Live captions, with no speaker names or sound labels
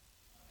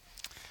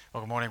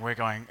Well, good morning. We're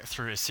going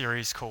through a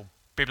series called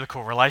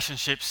Biblical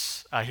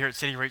Relationships here at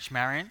City Reach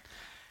Marion.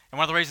 And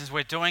one of the reasons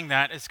we're doing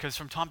that is because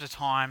from time to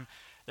time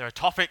there are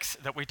topics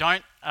that we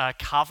don't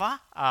cover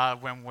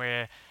when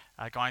we're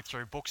going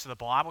through books of the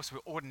Bible. So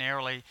we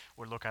ordinarily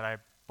would look at a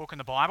book in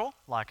the Bible,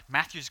 like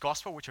Matthew's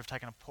Gospel, which we've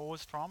taken a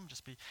pause from,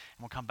 and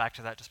we'll come back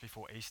to that just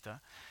before Easter.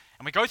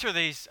 And we go through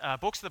these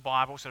books of the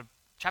Bible, sort of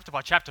chapter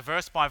by chapter,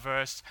 verse by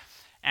verse,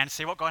 and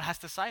see what God has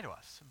to say to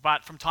us.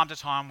 But from time to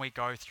time, we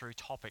go through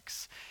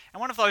topics.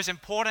 And one of those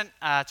important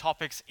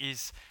topics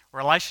is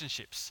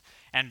relationships.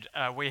 And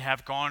we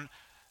have gone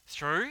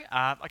through,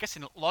 I guess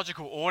in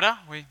logical order,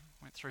 we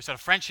went through sort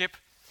of friendship,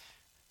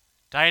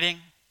 dating,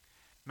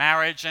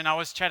 marriage. And I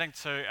was chatting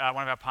to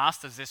one of our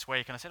pastors this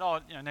week, and I said,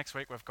 next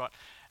week we've got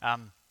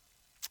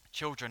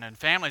children and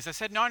families. They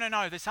said, no,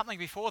 there's something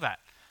before that.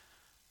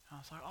 And I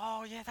was like,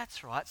 oh, yeah,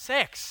 that's right,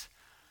 sex.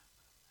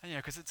 And,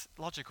 because it's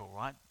logical,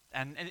 right?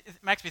 And it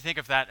makes me think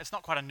of that. It's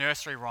not quite a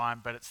nursery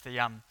rhyme, but it's the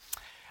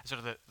sort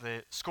of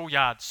the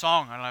schoolyard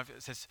song. I don't know if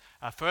it says,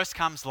 first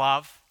comes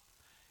love,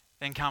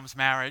 then comes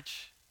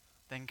marriage,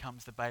 then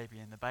comes the baby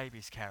and the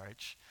baby's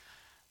carriage.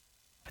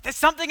 But there's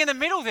something in the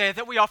middle there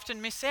that we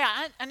often miss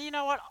out. And you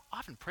know what? I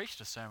haven't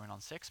preached a sermon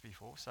on sex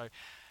before, so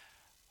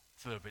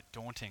it's a little bit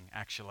daunting,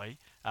 actually.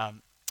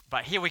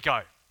 But here we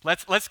go.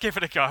 Let's give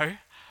it a go.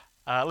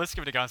 Let's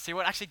give it a go and see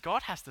what actually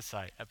God has to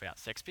say about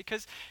sex,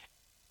 because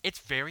it's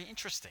very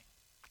interesting.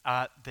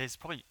 There's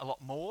probably a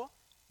lot more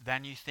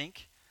than you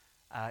think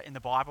in the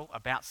Bible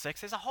about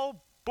sex. There's a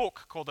whole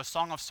book called the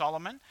Song of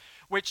Solomon,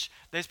 which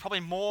there's probably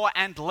more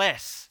and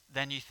less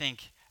than you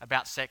think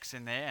about sex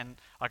in there. And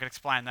I could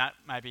explain that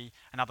maybe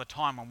another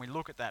time when we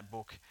look at that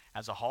book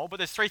as a whole. But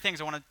there's three things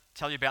I want to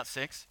tell you about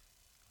sex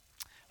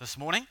this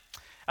morning.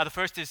 The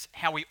first is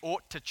how we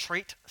ought to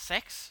treat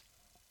sex.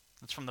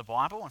 That's from the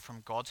Bible and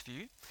from God's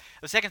view.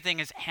 The second thing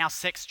is how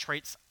sex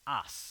treats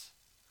us,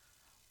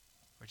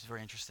 which is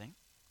very interesting.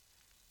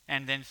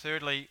 And then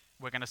thirdly,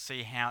 we're going to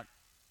see how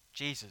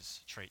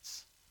Jesus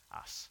treats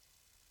us.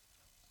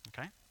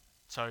 Okay?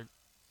 So,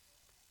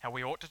 how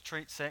we ought to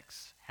treat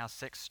sex, how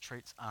sex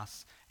treats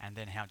us, and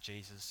then how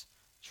Jesus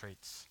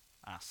treats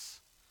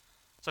us.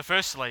 So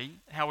firstly,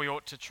 how we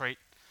ought to treat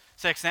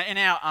sex. Now, in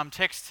our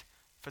text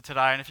for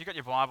today, and if you've got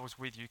your Bibles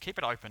with you, keep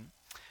it open.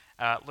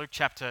 Luke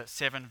chapter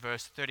 7,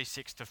 verse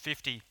 36 to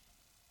 50.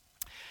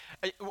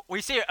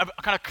 We see a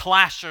kind of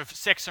clash of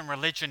sex and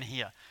religion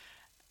here.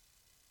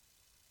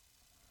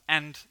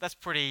 And that's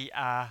pretty,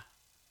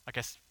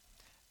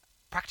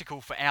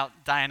 practical for our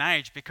day and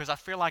age, because I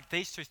feel like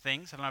these two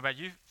things, I don't know about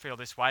you feel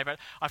this way, but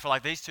I feel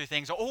like these two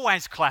things are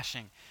always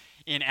clashing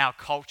in our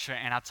culture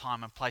and our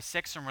time and place.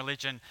 Sex and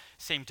religion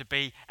seem to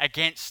be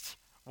against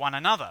one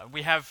another.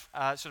 We have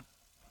sort of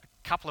a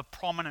couple of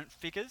prominent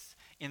figures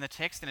in the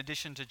text. In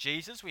addition to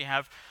Jesus, we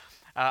have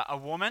a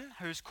woman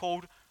who's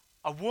called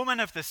a woman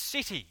of the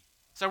city.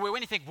 So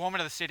when you think woman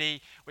of the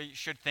city, we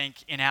should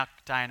think in our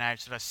day and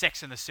age sort of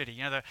Sex and the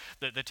City,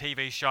 the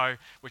TV show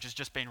which has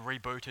just been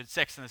rebooted,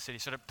 Sex and the City,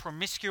 sort of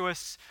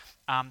promiscuous,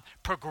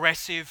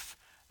 progressive,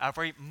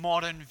 very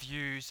modern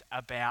views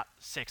about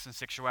sex and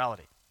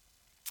sexuality.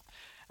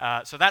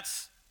 So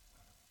that's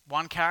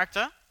one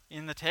character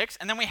in the text.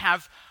 And then we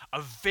have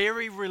a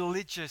very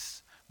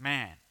religious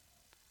man.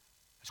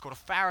 It's called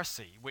a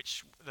Pharisee,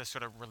 which the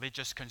sort of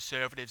religious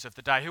conservatives of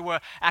the day who were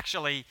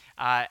actually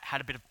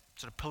had a bit of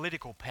sort of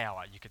political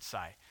power, you could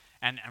say,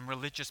 and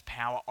religious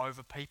power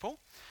over people.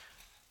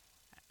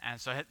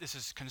 And so this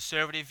is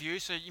conservative view.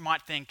 So you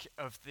might think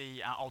of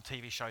the old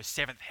TV show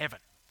Seventh Heaven,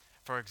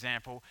 for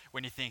example,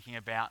 when you're thinking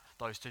about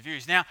those two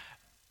views. Now,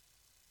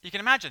 you can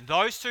imagine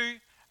those two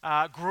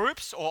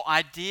groups or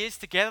ideas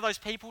together, those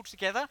people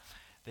together,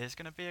 there's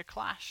going to be a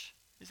clash,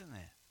 isn't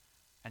there?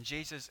 And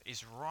Jesus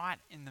is right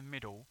in the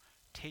middle,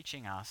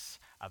 teaching us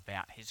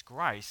about his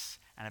grace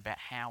and about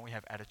how we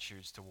have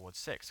attitudes towards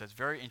sex. So it's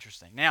very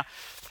interesting. Now,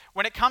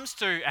 when it comes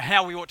to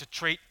how we ought to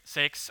treat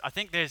sex, I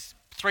think there's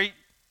three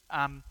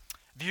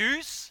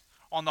views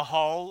on the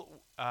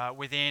whole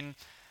within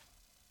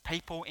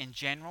people in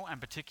general,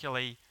 and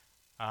particularly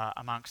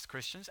amongst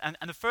Christians. And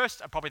the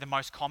first are probably the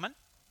most common.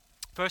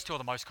 First two are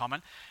the most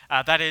common.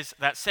 That is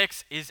that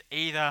sex is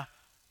either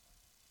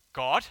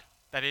God,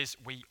 that is,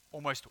 we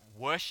almost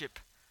worship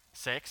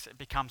sex. It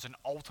becomes an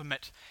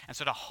ultimate and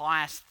sort of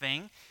highest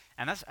thing,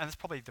 and that's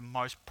probably the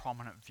most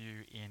prominent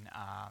view in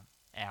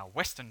our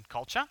Western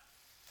culture,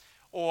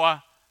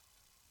 or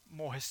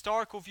more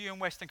historical view in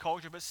Western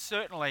culture, but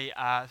certainly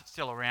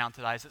still around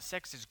today, is that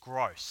sex is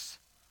gross.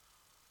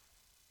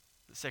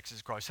 That sex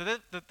is gross. So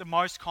they're the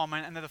most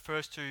common, and they're the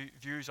first two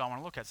views I want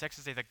to look at. Sex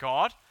is either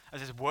God,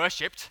 as is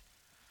worshipped,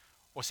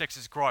 or sex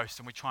is gross,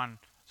 and we try and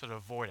sort of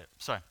avoid it.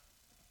 So,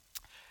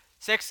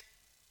 sex,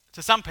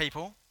 to some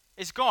people,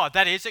 is God.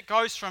 That is, it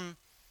goes from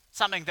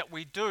something that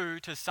we do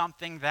to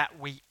something that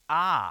we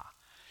are.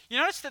 You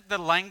notice that the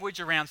language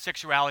around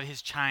sexuality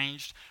has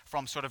changed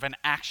from sort of an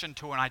action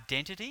to an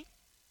identity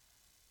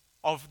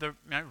of the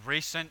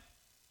recent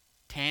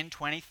 10,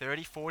 20,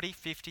 30, 40,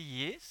 50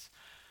 years.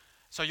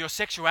 So your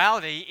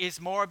sexuality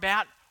is more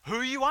about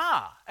who you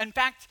are. In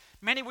fact,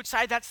 many would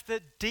say that's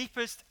the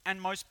deepest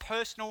and most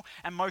personal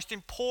and most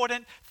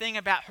important thing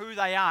about who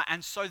they are.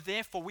 And so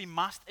therefore we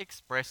must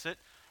express it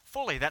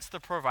fully. That's the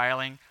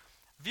prevailing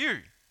view.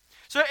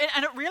 So,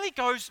 and it really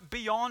goes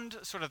beyond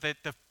sort of the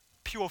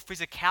pure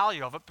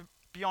physicality of it,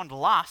 beyond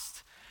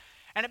lust,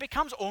 and it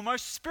becomes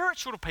almost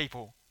spiritual to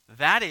people.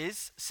 That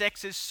is,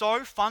 sex is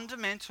so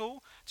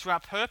fundamental to our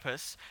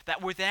purpose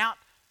that without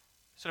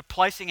sort of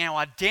placing our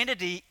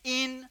identity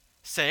in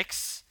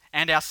sex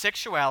and our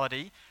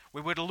sexuality,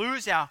 we would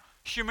lose our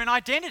human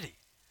identity.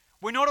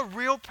 We're not a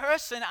real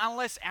person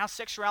unless our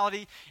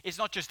sexuality is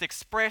not just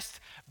expressed,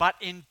 but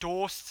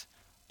endorsed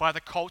by the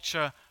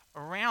culture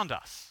around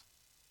us.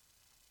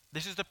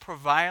 This is the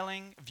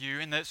prevailing view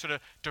in the sort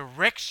of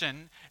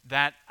direction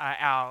that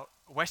our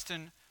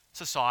Western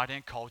society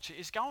and culture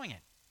is going in.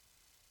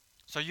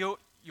 So your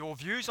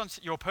views on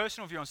your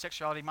personal view on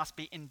sexuality must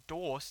be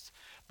endorsed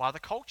by the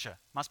culture,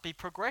 must be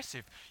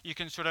progressive. You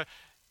can sort of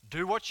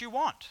do what you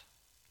want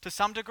to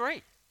some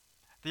degree.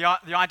 The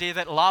idea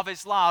that love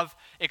is love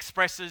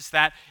expresses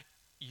that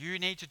you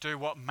need to do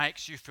what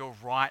makes you feel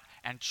right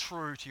and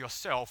true to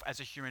yourself as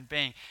a human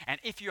being. And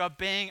if you are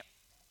being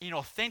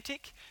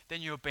inauthentic,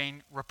 then you're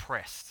being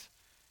repressed.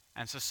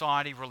 And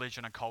society,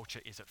 religion, and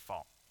culture is at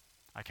fault.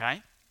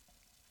 Okay?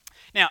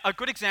 Now, a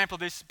good example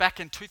of this back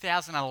in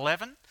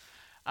 2011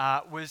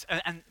 was,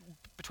 and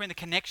between the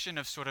connection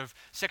of sort of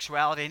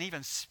sexuality and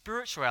even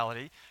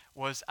spirituality,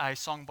 was a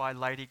song by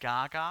Lady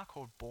Gaga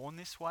called Born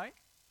This Way.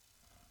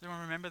 Does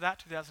anyone remember that,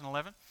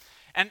 2011?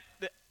 And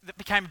that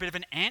became a bit of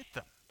an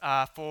anthem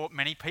for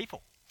many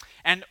people.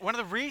 And one of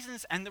the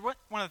reasons, and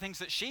one of the things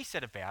that she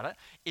said about it,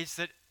 is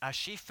that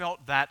she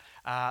felt that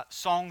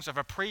songs of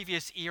a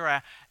previous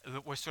era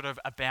that were sort of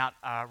about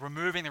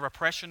removing the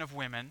repression of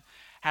women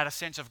had a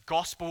sense of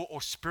gospel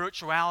or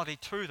spirituality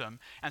to them.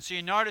 And so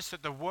you notice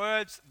that the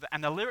words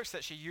and the lyrics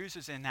that she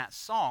uses in that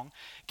song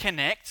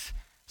connect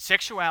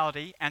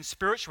sexuality and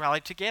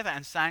spirituality together,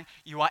 and saying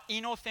you are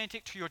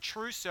inauthentic to your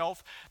true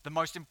self, the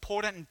most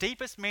important and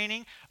deepest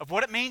meaning of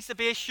what it means to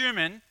be a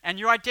human and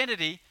your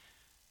identity.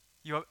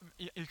 You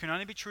can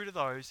only be true to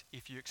those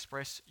if you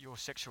express your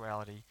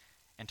sexuality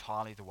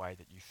entirely the way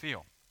that you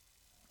feel.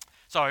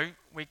 So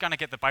we're going to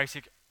get the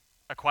basic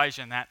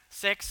equation that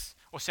sex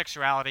or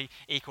sexuality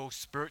equals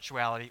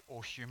spirituality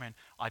or human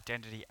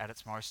identity at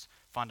its most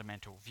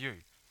fundamental view.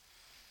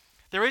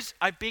 There is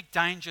a big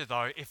danger,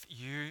 though, if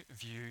you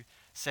view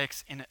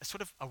sex in a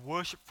sort of a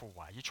worshipful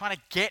way. You're trying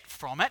to get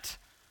from it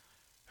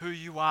who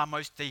you are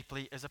most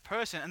deeply as a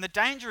person. And the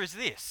danger is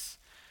this,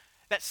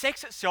 that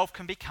sex itself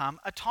can become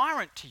a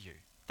tyrant to you.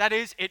 That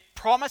is, it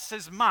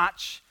promises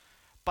much,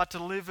 but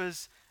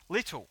delivers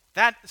little.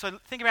 So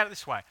think about it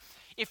this way.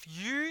 If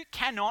you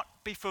cannot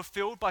be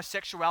fulfilled by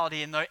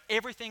sexuality, and though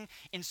everything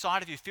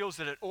inside of you feels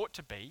that it ought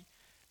to be,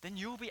 then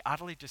you'll be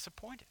utterly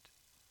disappointed.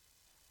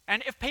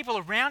 And if people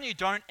around you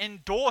don't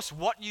endorse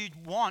what you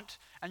want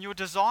and your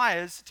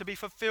desires to be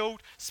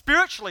fulfilled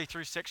spiritually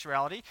through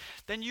sexuality,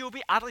 then you'll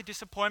be utterly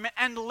disappointed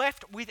and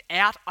left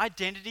without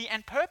identity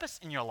and purpose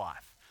in your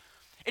life.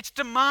 It's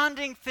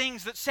demanding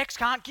things that sex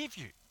can't give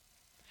you.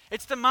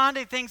 It's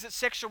demanding things that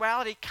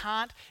sexuality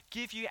can't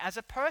give you as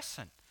a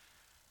person.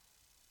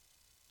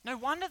 No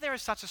wonder there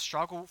is such a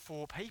struggle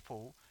for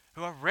people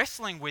who are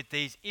wrestling with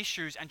these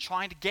issues and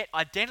trying to get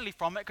identity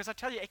from it, because I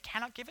tell you, it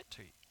cannot give it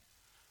to you.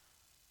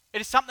 It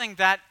is something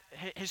that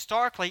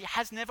historically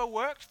has never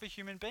worked for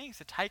human beings,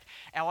 to take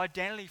our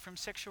identity from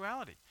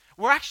sexuality.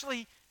 We're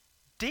actually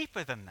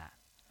deeper than that.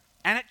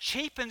 And it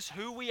cheapens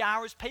who we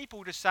are as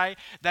people to say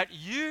that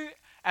you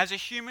as a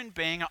human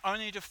being are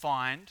only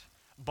defined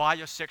by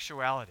your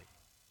sexuality.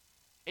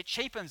 It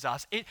cheapens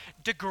us. It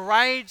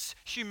degrades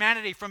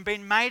humanity from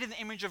being made in the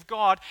image of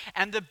God,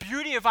 and the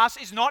beauty of us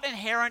is not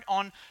inherent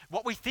on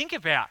what we think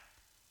about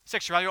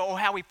sexuality or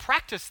how we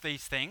practice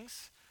these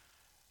things,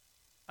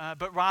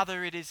 but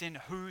rather it is in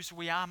whose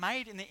we are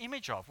made in the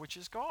image of, which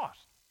is God.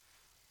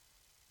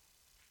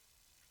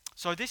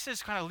 So this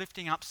is kind of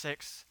lifting up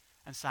sex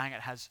and saying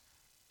it has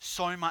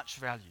so much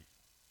value,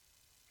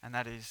 and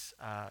that is,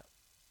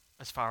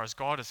 as far as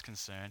God is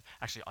concerned,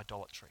 actually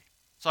idolatry.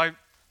 So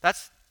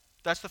that's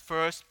the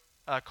first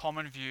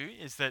common view,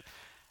 is that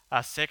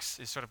sex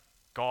is sort of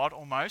God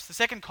almost. The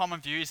second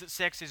common view is that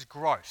sex is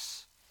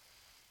gross.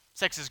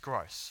 Sex is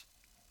gross.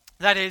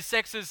 That is,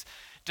 sex is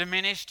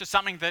diminished to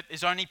something that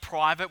is only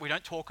private. We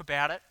don't talk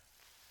about it.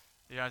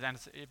 You know, and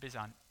it's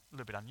a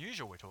little bit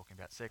unusual we're talking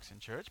about sex in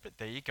church, but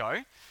there you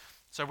go.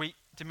 So we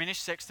diminish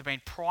sex to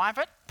being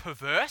private,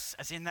 perverse,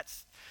 as in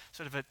that's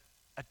sort of a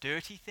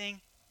dirty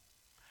thing.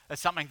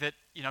 That's something that,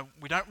 you know,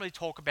 we don't really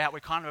talk about. We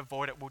kind of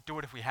avoid it. We'll do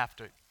it if we have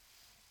to.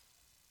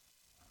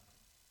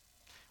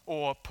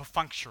 Or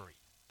perfunctory.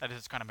 That is,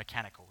 it's kind of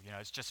mechanical. You know,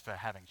 it's just for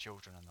having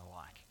children and the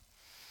like.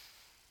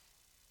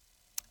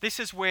 This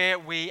is where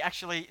we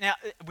actually, now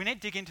we need to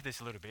dig into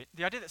this a little bit.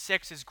 The idea that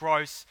sex is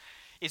gross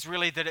is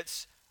really that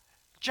it's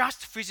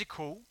just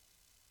physical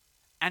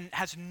and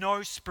has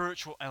no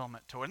spiritual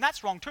element to it. And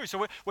that's wrong too.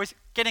 So we're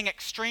getting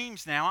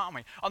extremes now, aren't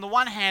we? On the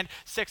one hand,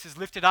 sex is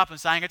lifted up and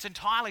saying it's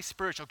entirely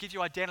spiritual, gives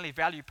you identity,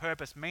 value,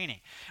 purpose, meaning.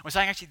 We're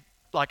saying actually,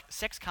 like,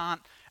 sex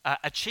can't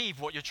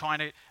achieve what you're trying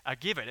to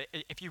give it.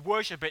 If you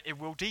worship it, it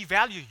will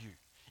devalue you.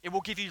 It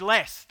will give you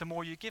less the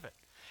more you give it.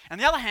 On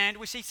the other hand,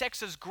 we see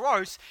sex as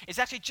gross is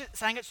actually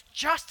saying it's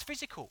just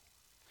physical.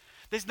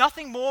 There's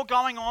nothing more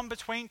going on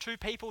between two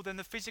people than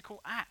the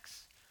physical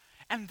acts.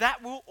 And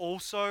that will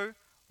also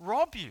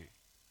rob you.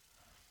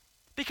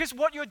 Because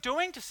what you're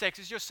doing to sex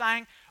is you're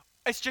saying,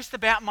 it's just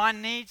about my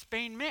needs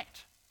being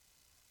met.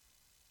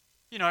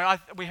 You know,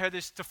 we heard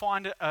this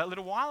defined a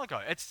little while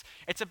ago. It's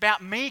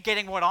about me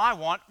getting what I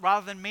want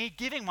rather than me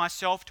giving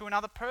myself to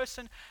another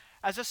person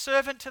as a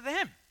servant to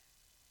them.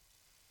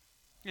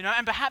 You know,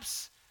 and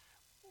perhaps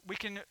we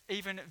can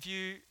even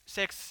view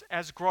sex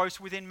as gross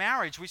within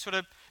marriage. We sort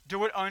of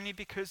do it only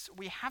because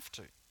we have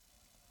to.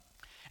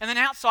 And then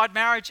outside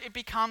marriage, it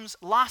becomes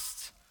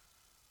lust.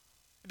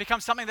 It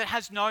becomes something that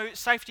has no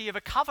safety of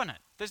a covenant.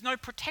 There's no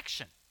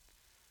protection.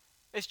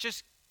 It's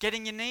just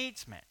getting your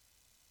needs met.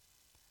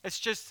 It's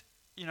just,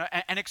 you know,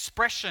 an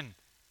expression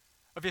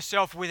of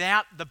yourself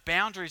without the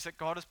boundaries that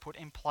God has put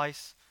in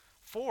place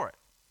for it.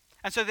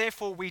 And so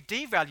therefore we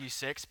devalue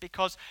sex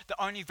because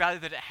the only value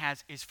that it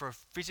has is for a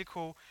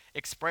physical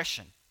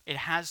expression. It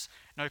has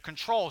no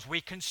controls.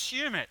 We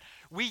consume it.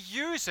 We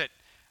use it.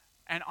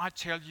 And I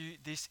tell you,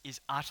 this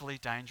is utterly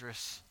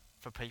dangerous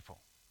for people.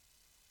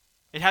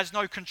 It has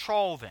no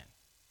control then.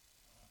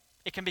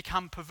 It can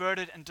become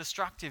perverted and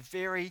destructive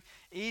very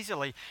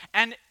easily.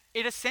 And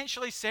it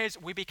essentially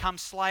says we become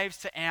slaves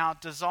to our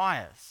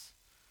desires.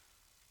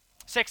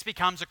 Sex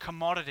becomes a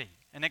commodity,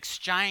 an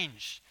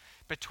exchange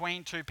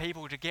between two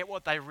people to get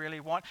what they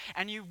really want.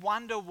 And you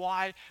wonder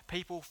why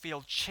people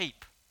feel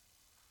cheap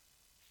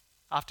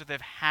after they've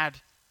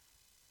had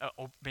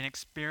or been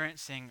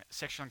experiencing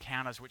sexual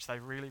encounters which they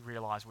really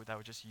realize what they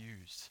were just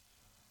used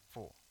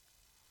for.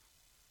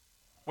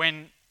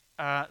 When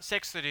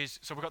sex that is,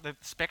 so we've got the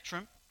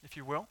spectrum, if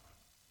you will.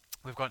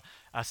 We've got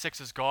sex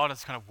as God,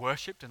 it's kind of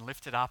worshipped and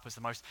lifted up as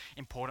the most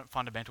important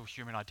fundamental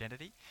human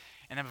identity.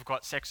 And then we've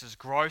got sex as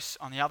gross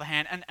on the other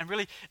hand. And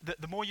really,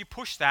 the more you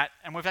push that,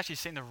 and we've actually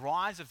seen the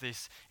rise of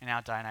this in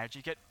our day and age,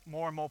 you get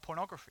more and more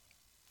pornography.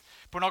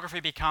 Pornography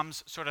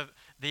becomes sort of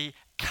the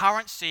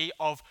currency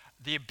of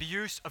the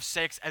abuse of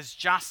sex as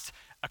just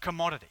a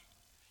commodity.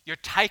 You're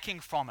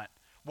taking from it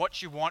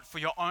what you want for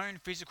your own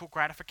physical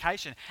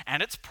gratification.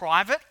 And it's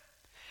private,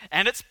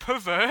 and it's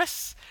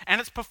perverse,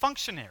 and it's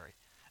perfunctory.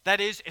 That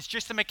is, it's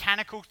just a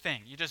mechanical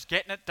thing. You're just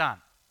getting it done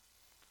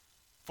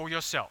for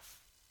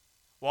yourself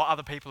while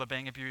other people are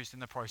being abused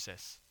in the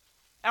process.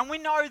 And we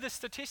know the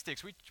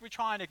statistics. We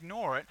try and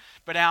ignore it,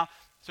 but our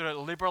sort of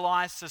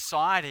liberalized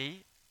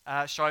society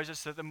shows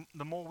us that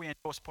the more we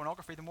endorse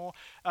pornography, the more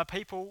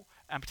people,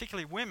 and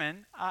particularly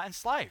women, are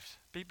enslaved,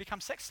 become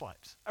sex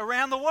slaves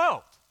around the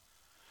world.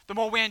 The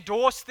more we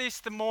endorse this,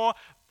 the more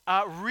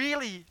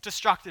really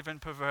destructive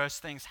and perverse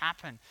things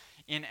happen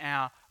in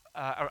our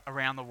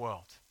around the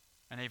world.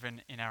 And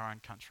even in our own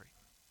country.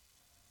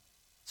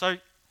 So,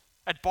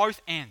 at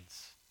both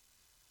ends,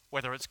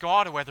 whether it's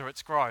God or whether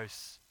it's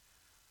gross,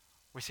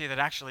 we see that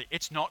actually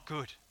it's not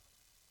good.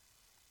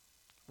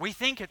 We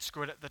think it's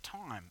good at the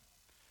time,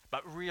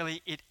 but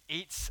really it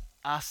eats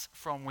us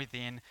from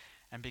within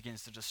and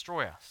begins to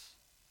destroy us.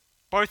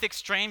 Both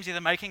extremes, either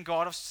making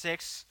God of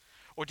sex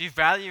or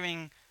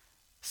devaluing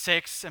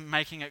sex and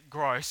making it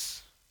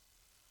gross,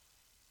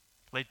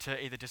 lead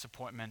to either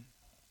disappointment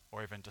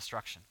or even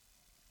destruction.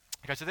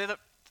 Okay, so they're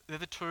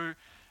the two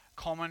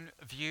common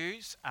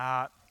views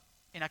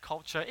in our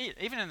culture,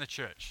 even in the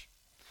church.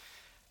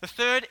 The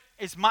third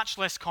is much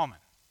less common.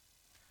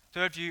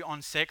 Third view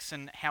on sex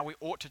and how we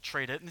ought to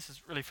treat it, and this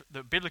is really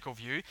the biblical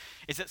view,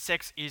 is that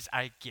sex is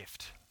a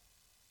gift.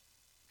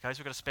 Okay, so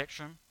we've got a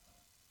spectrum.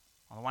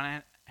 On the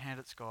one hand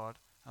it's God,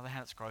 on the other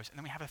hand it's gross. And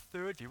then we have a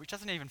third view, which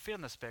doesn't even fit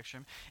on the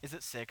spectrum, is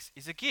that sex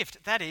is a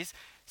gift. That is,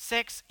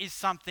 sex is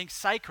something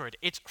sacred.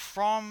 It's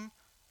from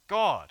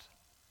God.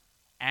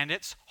 And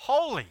it's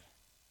holy.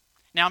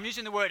 Now, I'm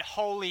using the word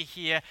holy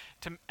here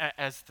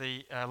as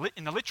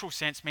in the literal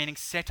sense, meaning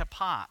set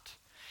apart.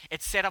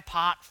 It's set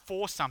apart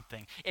for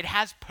something. It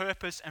has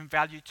purpose and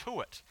value to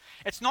it.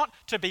 It's not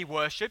to be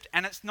worshipped,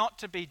 and it's not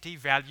to be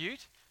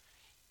devalued.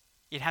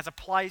 It has a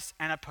place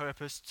and a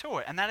purpose to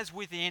it, and that is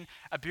within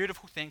a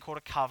beautiful thing called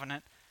a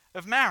covenant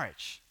of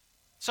marriage.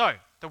 So,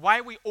 the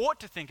way we ought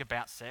to think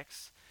about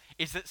sex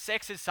is that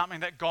sex is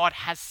something that God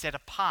has set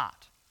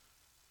apart,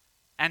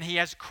 and He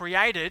has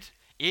created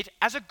it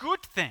as a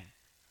good thing.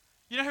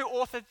 You know who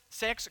authored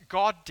sex?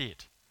 God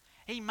did.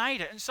 He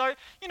made it. And so,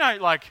 you know,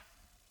 like,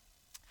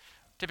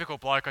 typical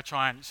bloke, I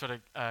try and sort of,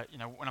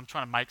 when I'm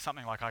trying to make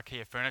something like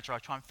IKEA furniture, I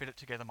try and fit it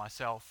together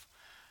myself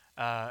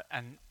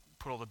and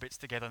put all the bits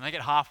together. And they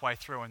get halfway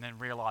through and then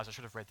realise I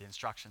should have read the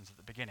instructions at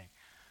the beginning.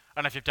 I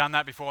don't know if you've done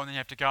that before, and then you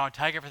have to go and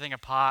take everything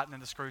apart, and then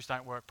the screws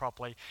don't work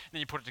properly. And then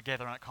you put it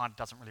together and it kind of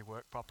doesn't really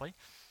work properly.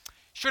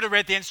 Should have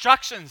read the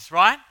instructions,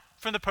 right?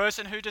 from the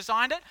person who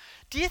designed it.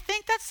 Do you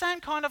think that same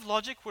kind of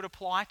logic would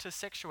apply to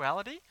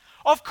sexuality?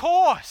 Of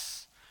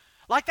course.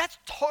 Like, that's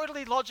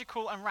totally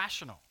logical and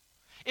rational.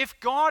 If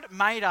God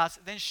made us,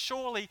 then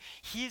surely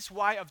his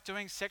way of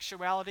doing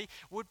sexuality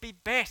would be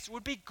best,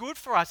 would be good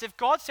for us. If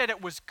God said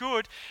it was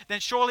good, then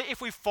surely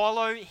if we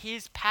follow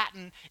his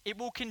pattern, it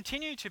will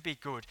continue to be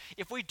good.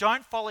 If we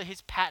don't follow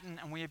his pattern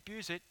and we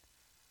abuse it,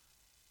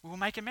 we will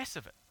make a mess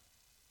of it.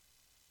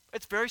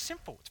 It's very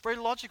simple, it's very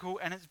logical,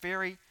 and it's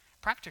very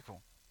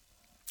practical.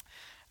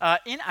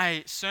 In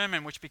a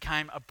sermon which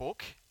became a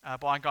book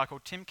by a guy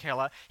called Tim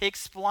Keller, he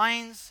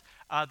explains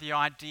the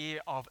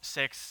idea of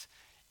sex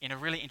in a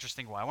really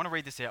interesting way. I want to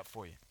read this out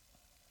for you.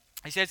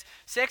 He says,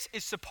 sex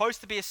is supposed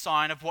to be a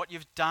sign of what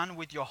you've done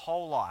with your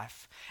whole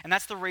life, and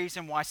that's the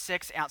reason why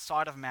sex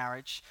outside of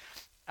marriage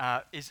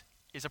is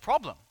a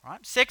problem,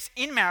 right? Sex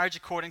in marriage,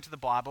 according to the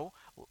Bible,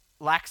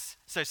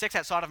 sex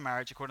outside of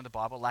marriage, according to the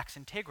Bible, lacks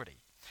integrity.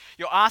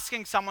 You're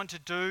asking someone to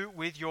do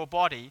with your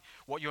body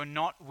what you're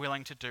not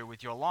willing to do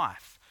with your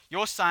life.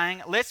 You're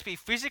saying, let's be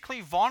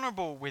physically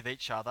vulnerable with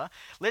each other.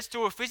 Let's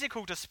do a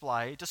physical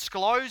display,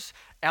 disclose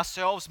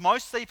ourselves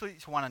most deeply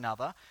to one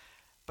another,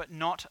 but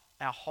not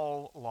our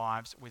whole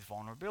lives with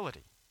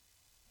vulnerability.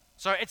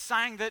 So it's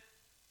saying that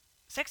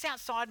sex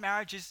outside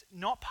marriage is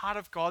not part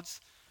of God's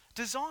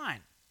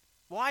design.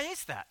 Why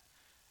is that?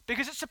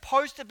 Because it's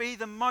supposed to be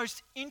the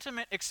most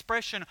intimate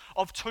expression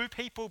of two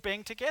people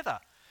being together.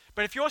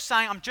 But if you're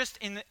saying, I'm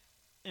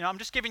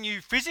just giving you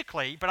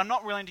physically, but I'm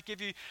not willing to give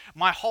you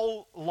my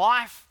whole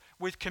life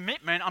with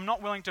commitment, I'm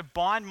not willing to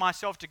bind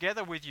myself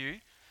together with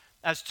you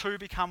as two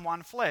become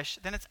one flesh,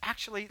 then it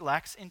actually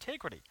lacks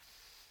integrity.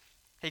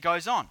 He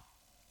goes on.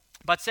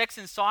 But sex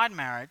inside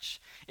marriage,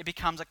 it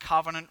becomes a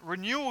covenant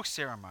renewal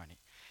ceremony.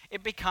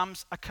 It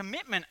becomes a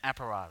commitment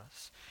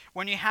apparatus.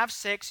 When you have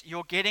sex,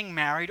 you're getting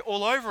married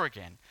all over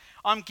again.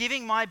 I'm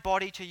giving my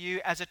body to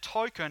you as a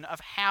token of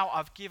how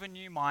I've given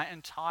you my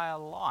entire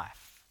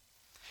life.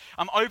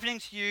 I'm opening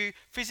to you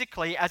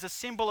physically as a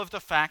symbol of the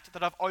fact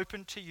that I've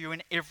opened to you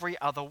in every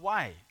other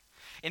way.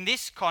 In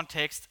this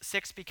context,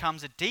 sex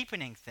becomes a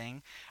deepening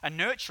thing, a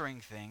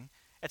nurturing thing.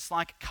 It's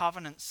like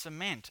covenant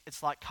cement.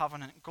 It's like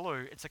covenant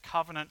glue. It's a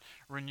covenant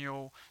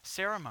renewal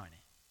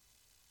ceremony.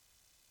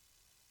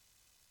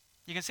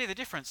 You can see the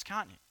difference,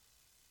 can't you?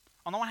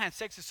 On the one hand,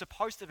 sex is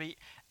supposed to be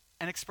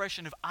an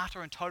expression of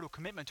utter and total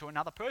commitment to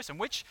another person,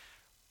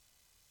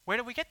 where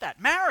do we get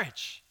that?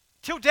 Marriage.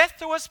 Till death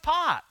do us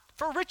part.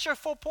 For richer,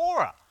 for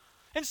poorer.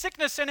 In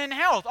sickness and in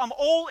health. I'm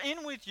all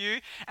in with you.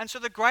 And so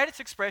the greatest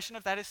expression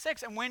of that is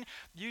sex. And when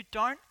you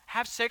don't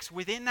have sex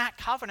within that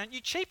covenant,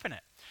 you cheapen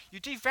it. You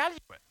devalue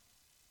it.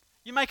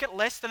 You make it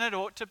less than it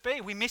ought to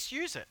be. We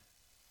misuse it.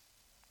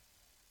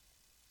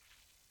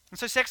 And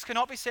so sex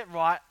cannot be set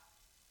right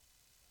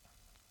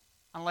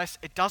unless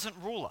it doesn't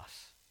rule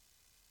us,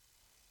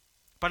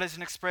 but as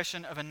an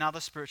expression of another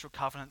spiritual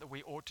covenant that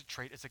we ought to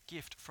treat as a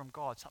gift from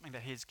God, something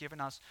that he has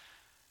given us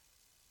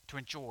to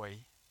enjoy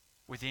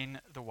within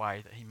the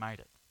way that he made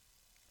it.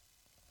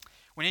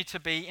 We need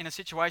to be in a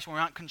situation where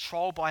we aren't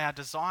controlled by our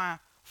desire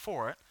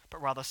for it, but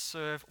rather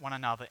serve one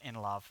another in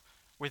love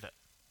with it.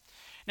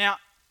 Now,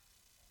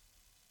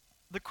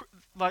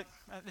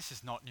 this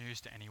is not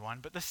news to anyone,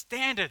 but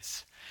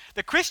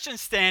the Christian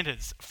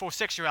standards for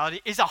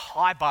sexuality is a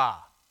high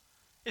bar,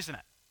 isn't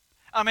it?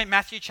 I mean,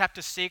 Matthew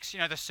chapter 6,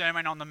 the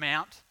Sermon on the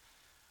Mount,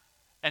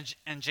 and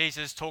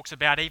Jesus talks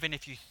about even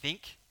if you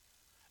think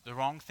the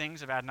wrong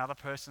things about another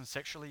person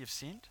sexually, you've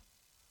sinned.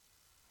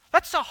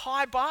 That's a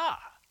high bar.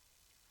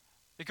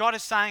 That God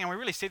is saying, and we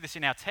really see this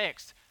in our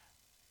text,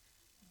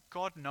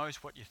 God knows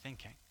what you're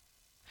thinking.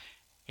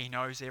 He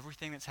knows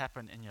everything that's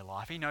happened in your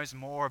life. He knows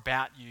more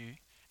about you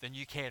than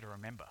you care to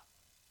remember,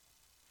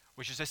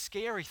 which is a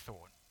scary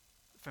thought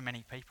for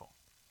many people.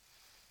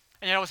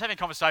 And I was having a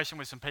conversation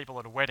with some people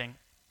at a wedding,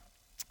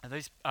 and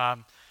these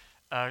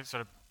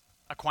sort of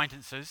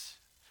acquaintances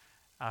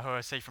who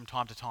I see from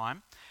time to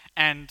time,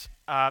 and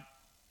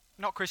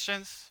not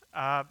Christians,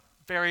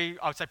 very,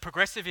 I would say,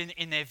 progressive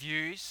in their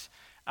views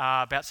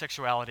about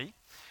sexuality.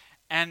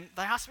 And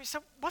they asked me,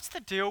 so what's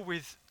the deal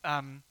with,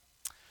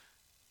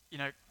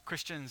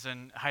 Christians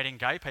and hating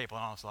gay people?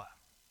 And I was like,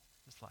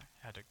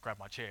 had to grab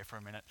my chair for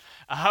a minute.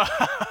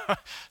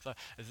 So,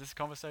 is this a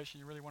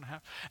conversation you really want to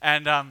have?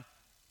 And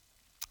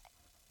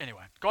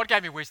anyway, God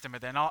gave me wisdom,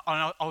 and then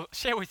I'll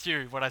share with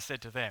you what I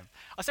said to them.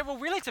 I said, well,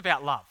 really, it's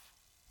about love.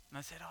 And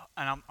I said,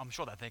 and I'm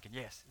sure they're thinking,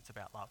 yes, it's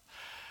about love.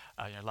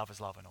 Love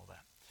is love and all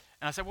that.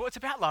 And I said, well, it's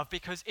about love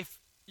because if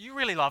you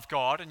really love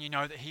God and you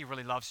know that he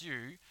really loves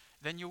you,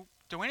 then you'll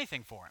do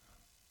anything for him.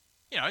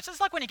 It's just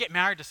like when you get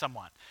married to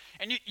someone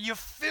and you're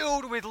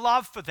filled with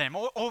love for them,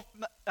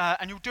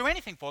 and you'll do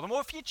anything for them,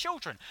 or for your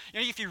children.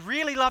 If you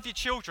really love your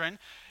children,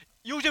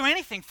 you'll do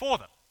anything for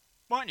them,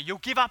 won't you? You'll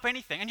give up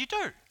anything, and you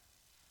do.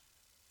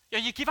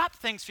 You give up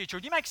things for your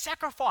children. You make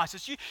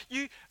sacrifices.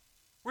 You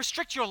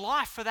restrict your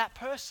life for that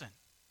person.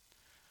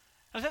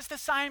 And that's the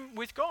same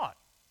with God.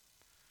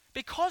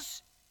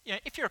 Because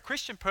if you're a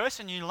Christian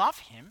person and you love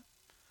him,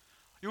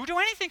 you'll do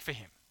anything for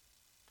him.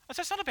 And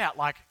so it's not about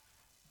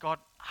God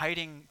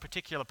hating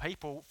particular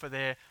people for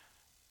their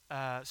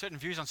certain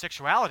views on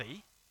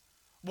sexuality,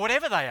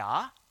 whatever they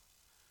are.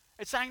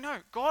 It's saying, no,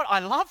 God, I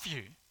love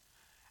you.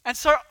 And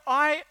so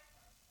I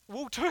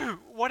will do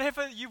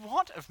whatever you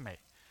want of me.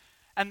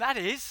 And that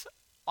is,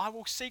 I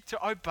will seek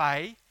to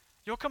obey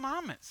your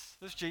commandments.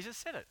 As Jesus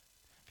said it.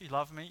 If you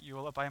love me, you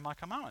will obey my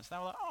commandments. They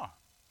were like, oh,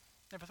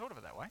 never thought of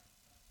it that way.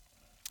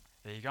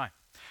 There you go.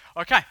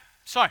 Okay,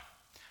 so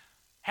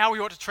how we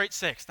ought to treat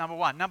sex, number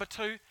one. Number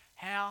two,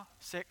 how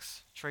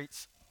sex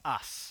treats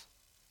us.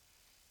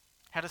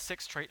 How does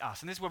sex treat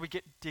us? And this is where we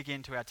dig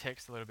into our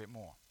text a little bit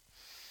more.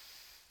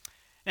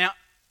 Now,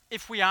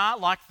 if we are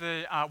like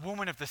the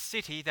woman of the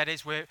city, that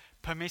is, we're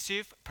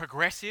permissive,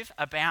 progressive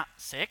about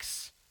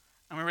sex,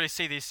 and we really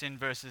see this in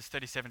verses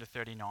 37 to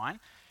 39,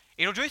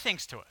 it'll do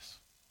things to us.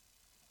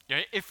 You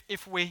know,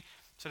 if we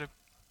sort of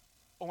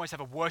almost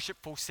have a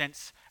worshipful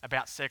sense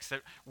about sex,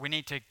 that we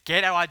need to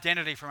get our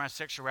identity from our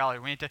sexuality,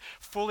 we need to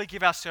fully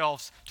give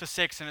ourselves to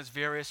sex in its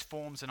various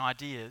forms and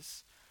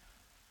ideas,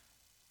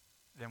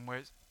 then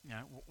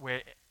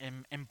we're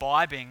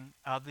imbibing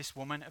this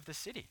woman of the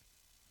city.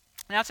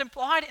 Now, it's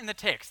implied in the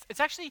text.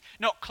 It's actually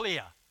not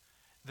clear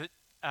that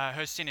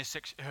her sins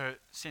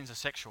are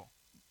sexual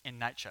in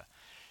nature.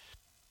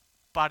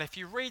 But if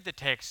you read the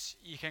text,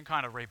 you can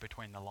kind of read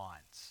between the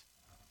lines.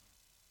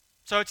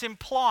 So it's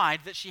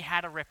implied that she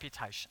had a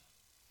reputation.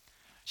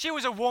 She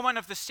was a woman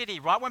of the city,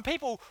 right? When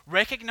people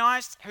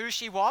recognized who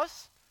she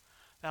was,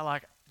 they're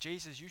like,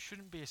 Jesus, you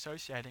shouldn't be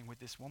associating with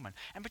this woman.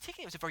 And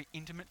particularly, it was a very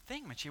intimate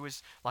thing when she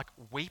was like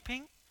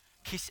weeping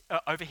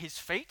over his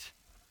feet.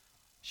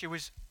 She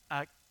was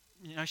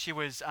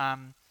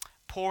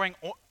pouring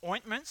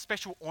ointment,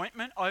 special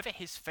ointment over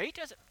his feet.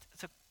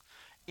 It's an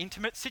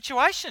intimate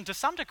situation to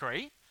some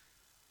degree.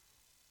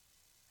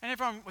 And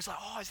everyone was like,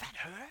 oh, is that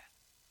her?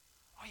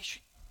 Oh,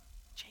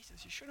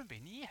 Jesus, you shouldn't be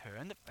near her.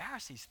 And the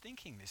Pharisees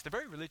thinking this. The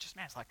very religious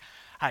man is like,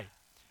 hey,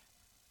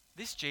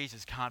 this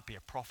Jesus can't be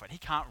a prophet. He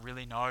can't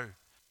really know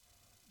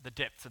the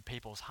depth of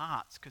people's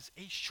hearts because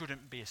he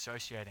shouldn't be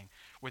associating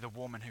with a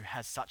woman who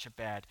has such a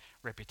bad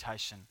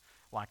reputation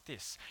like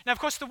this. Now, of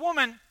course, the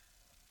woman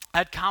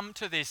had come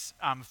to this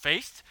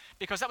feast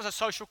because that was a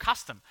social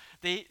custom.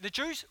 The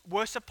Jews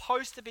were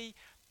supposed to be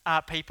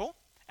people,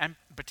 and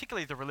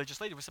particularly the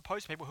religious leader was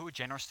supposed to be people who were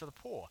generous to the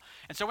poor.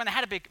 And so when they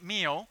had a big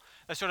meal,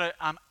 the sort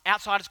of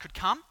outsiders could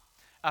come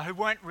who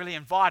weren't really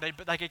invited,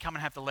 but they could come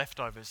and have the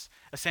leftovers,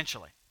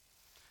 essentially.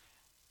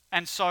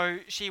 And so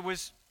she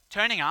was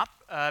turning up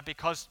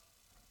because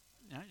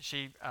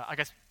she, I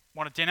guess,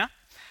 wanted dinner.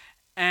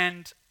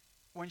 And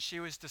when she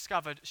was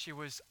discovered, she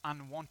was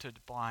unwanted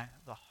by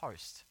the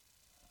host.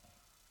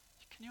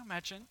 Can you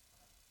imagine?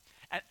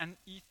 And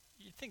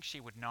you'd think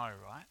she would know,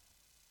 right?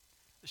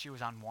 That she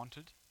was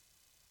unwanted.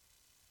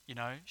 You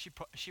know,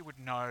 she would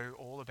know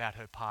all about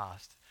her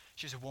past.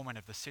 She was a woman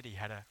of the city,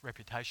 had a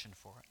reputation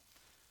for it.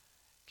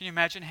 Can you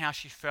imagine how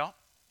she felt?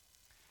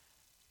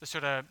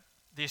 The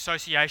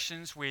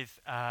associations with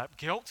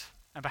guilt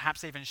and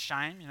perhaps even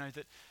shame,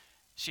 that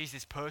she's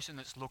this person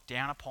that's looked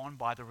down upon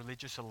by the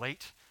religious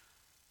elite,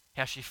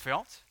 how she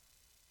felt.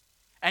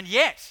 And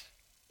yet,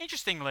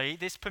 interestingly,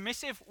 this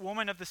permissive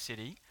woman of the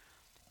city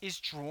is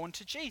drawn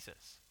to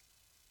Jesus.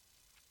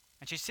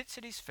 And she sits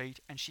at his feet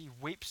and she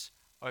weeps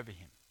over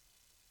him.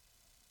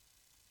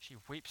 She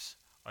weeps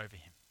over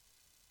him.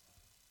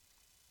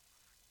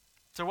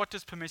 So what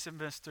does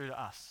permissiveness do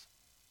to us?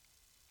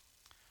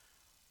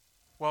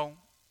 Well,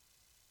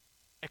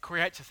 it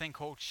creates a thing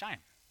called shame.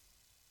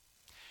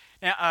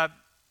 Now,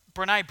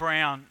 Brene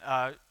Brown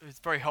is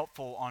very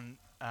helpful on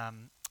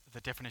the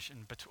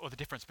definition or the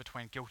difference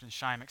between guilt and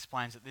shame,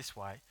 explains it this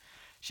way.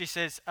 She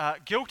says,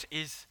 guilt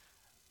is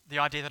the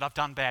idea that I've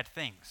done bad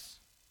things,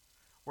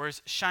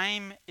 whereas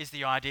shame is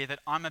the idea that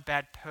I'm a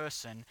bad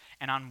person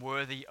and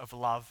unworthy of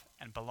love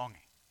and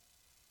belonging.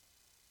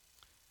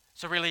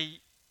 So really,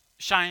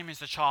 shame is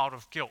the child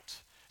of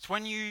guilt. It's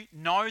when you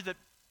know that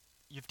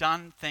you've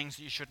done things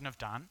that you shouldn't have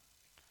done,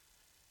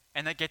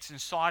 and that gets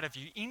inside of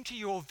you into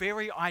your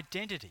very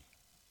identity.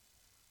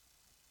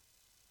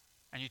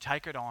 And you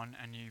take it on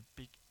and you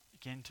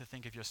begin to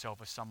think of yourself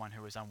as someone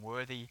who is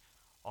unworthy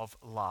of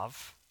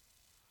love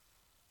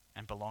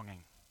and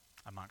belonging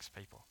amongst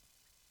people.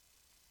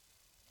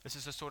 This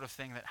is the sort of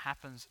thing that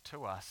happens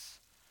to us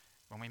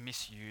when we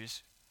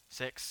misuse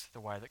sex the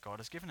way that God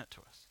has given it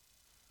to us.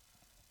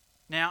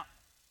 Now,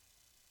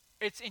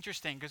 it's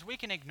interesting because we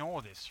can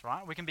ignore this,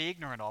 right? We can be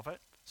ignorant of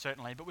it,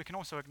 certainly, but we can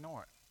also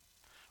ignore it.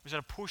 We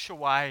sort of push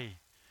away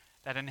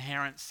that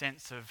inherent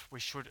sense of we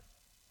should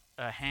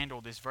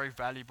handle this very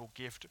valuable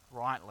gift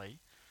rightly,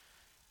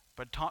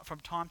 but from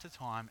time to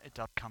time it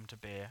does come to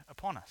bear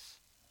upon us.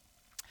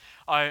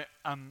 I've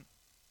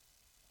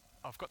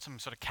got some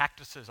sort of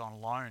cactuses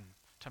on loan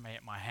to me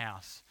at my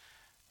house.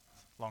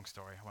 Long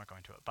story, I won't go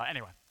into it. But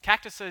anyway,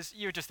 cactuses,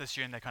 you just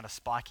assume they're kind of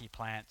spiky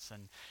plants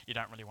and you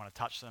don't really want to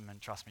touch them, and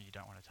trust me, you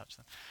don't want to touch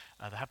them.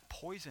 They have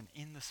poison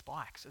in the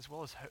spikes, as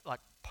well as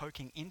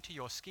poking into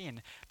your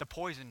skin. The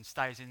poison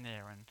stays in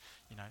there and,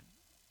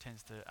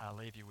 tends to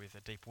leave you with a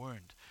deep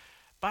wound.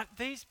 But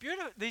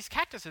these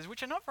cactuses,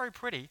 which are not very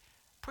pretty,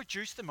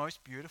 produce the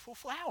most beautiful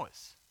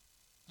flowers.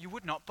 You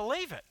would not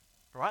believe it,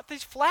 right?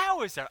 These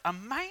flowers are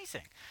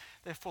amazing.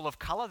 They're full of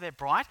color, they're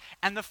bright,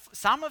 and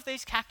some of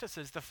these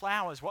cactuses, the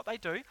flowers, what they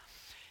do,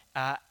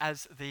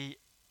 as the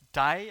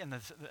day and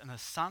the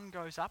sun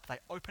goes up, they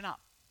open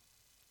up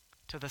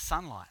to the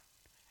sunlight.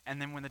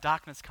 And then when the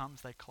darkness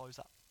comes, they close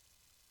up.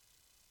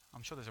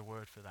 I'm sure there's a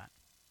word for that.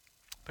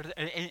 But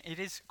it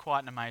is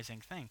quite an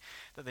amazing thing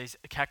that these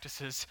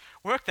cactuses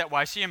work that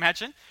way. So you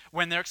imagine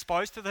when they're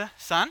exposed to the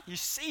sun, you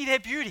see their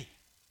beauty.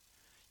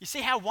 You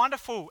see how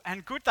wonderful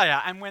and good they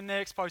are. And when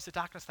they're exposed to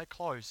darkness, they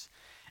close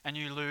and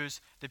you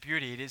lose the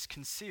beauty. It is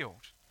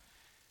concealed.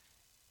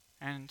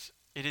 And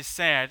it is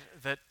sad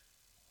that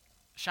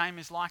shame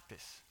is like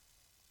this.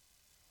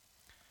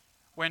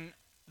 When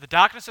the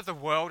darkness of the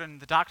world and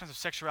the darkness of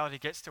sexuality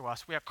gets to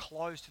us, we are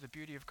closed to the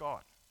beauty of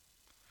God.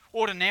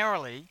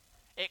 Ordinarily,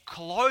 it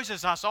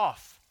closes us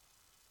off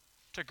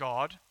to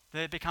God.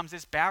 There becomes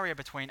this barrier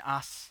between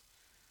us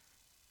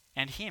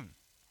and Him.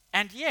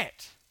 And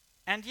yet,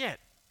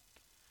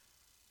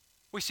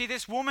 we see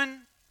this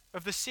woman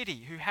of the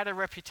city who had a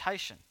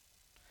reputation.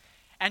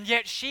 And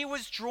yet she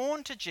was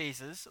drawn to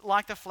Jesus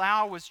like the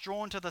flower was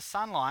drawn to the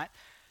sunlight.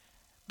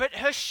 But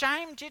her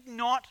shame did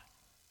not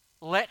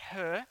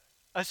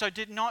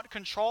did not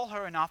control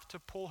her enough to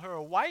pull her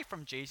away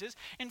from Jesus.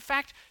 In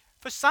fact,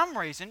 for some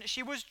reason,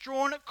 she was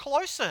drawn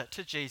closer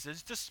to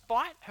Jesus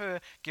despite her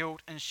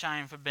guilt and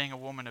shame for being a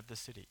woman of the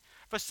city.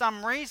 For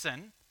some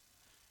reason,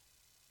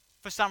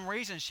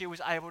 she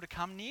was able to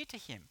come near to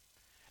him.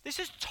 This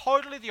is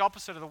totally the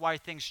opposite of the way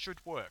things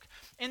should work.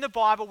 In the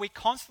Bible, we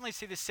constantly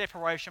see this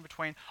separation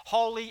between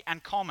holy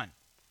and common,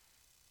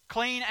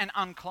 clean and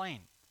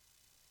unclean.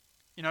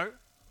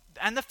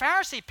 And the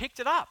Pharisee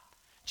picked it up.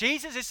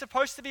 Jesus is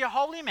supposed to be a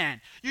holy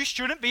man. You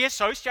shouldn't be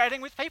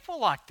associating with people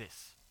like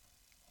this.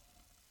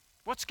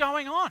 What's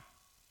going on?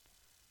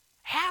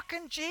 How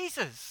can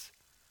Jesus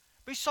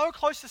be so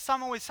close to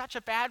someone with such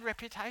a bad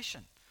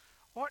reputation?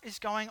 What is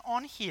going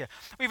on here?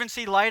 We even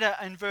see later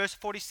in verse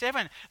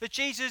 47 that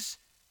Jesus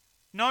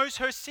knows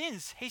her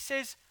sins. He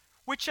says,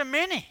 which are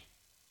many.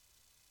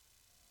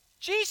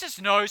 Jesus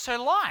knows her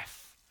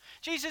life.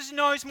 Jesus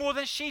knows more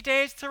than she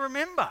dares to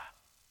remember.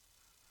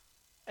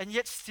 And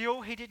yet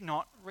still he did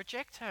not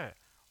reject her.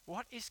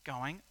 What is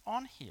going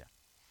on here?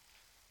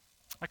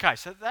 Okay,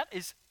 so that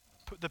is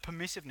the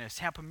permissiveness,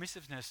 how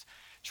permissiveness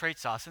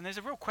treats us. And there's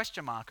a real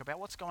question mark about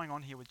what's going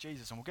on here with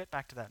Jesus, and we'll get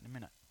back to that in a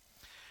minute.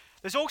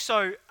 There's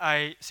also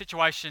a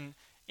situation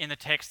in the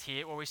text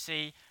here where we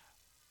see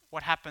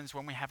what happens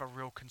when we have a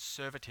real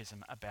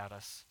conservatism about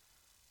us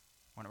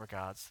when it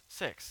regards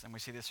sex. And we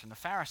see this from the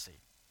Pharisee.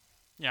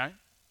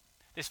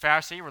 This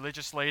Pharisee,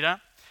 religious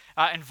leader,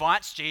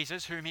 invites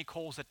Jesus, whom he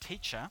calls a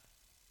teacher,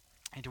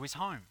 into his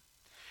home.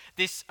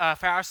 This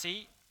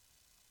Pharisee,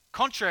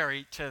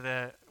 contrary to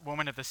the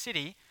woman of the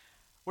city,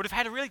 would have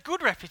had a really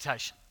good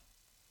reputation.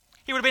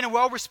 He would have been a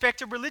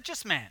well-respected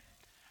religious man.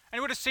 And he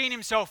would have seen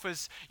himself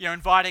as,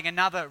 inviting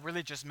another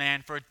religious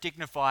man for a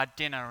dignified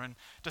dinner and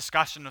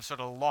discussion of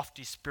sort of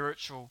lofty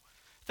spiritual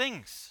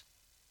things.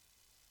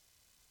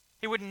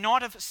 He would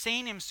not have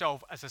seen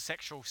himself as a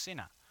sexual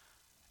sinner,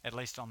 at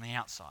least on the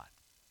outside.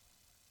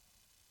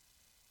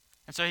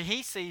 And so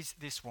he sees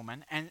this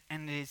woman and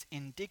is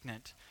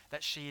indignant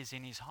that she is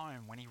in his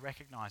home when he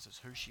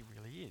recognizes who she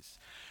really is.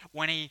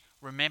 When he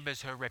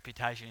remembers her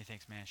reputation, he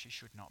thinks, man, she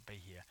should not be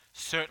here.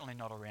 Certainly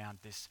not around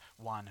this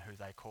one who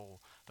they call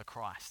the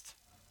Christ.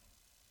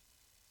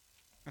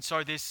 And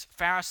so this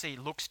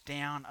Pharisee looks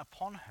down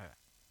upon her.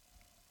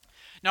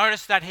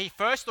 Notice that he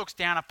first looks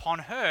down upon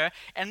her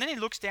and then he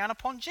looks down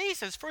upon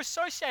Jesus for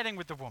associating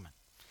with the woman.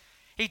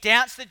 He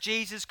doubts that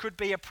Jesus could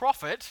be a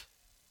prophet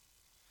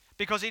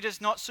because he does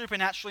not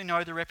supernaturally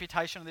know the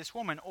reputation of this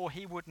woman, or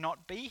he would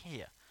not be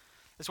here.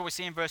 That's what we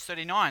see in verse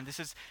 39. This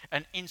is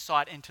an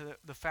insight into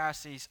the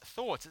Pharisees'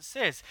 thoughts. It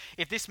says,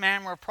 if this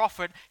man were a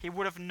prophet, he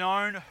would have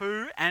known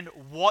who and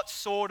what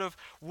sort of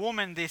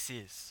woman this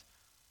is.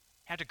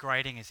 How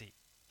degrading is he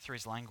through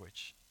his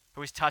language?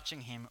 Who is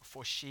touching him,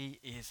 for she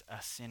is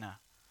a sinner.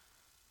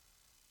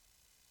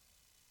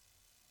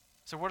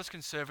 So what does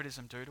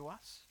conservatism do to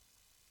us?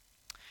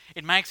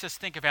 It makes us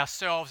think of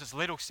ourselves as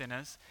little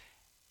sinners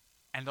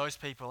and those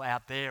people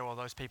out there or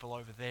those people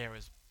over there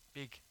as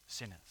big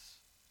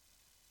sinners.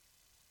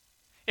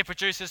 It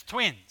produces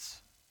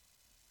twins,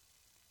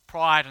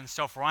 pride and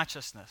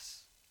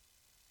self-righteousness.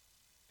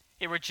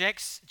 It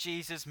rejects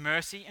Jesus'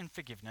 mercy and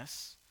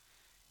forgiveness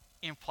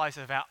in place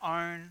of our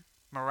own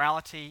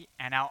morality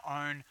and our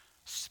own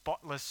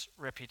spotless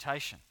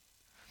reputation.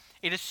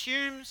 It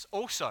assumes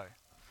also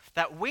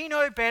that we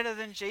know better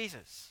than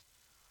Jesus.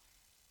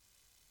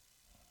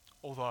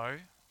 Although,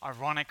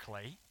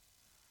 ironically,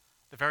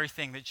 the very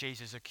thing that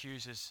Jesus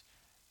accuses,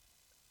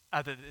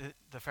 the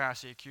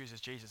Pharisee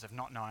accuses Jesus of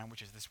not knowing,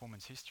 which is this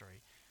woman's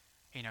history,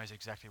 he knows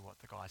exactly what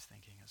the guy's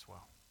thinking as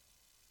well.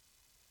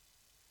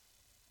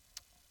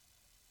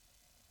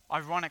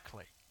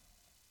 Ironically,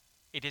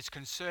 it is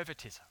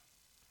conservatism,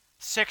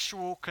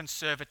 sexual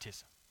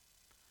conservatism,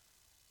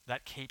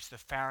 that keeps the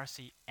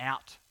Pharisee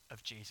out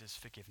of Jesus'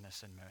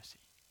 forgiveness and mercy.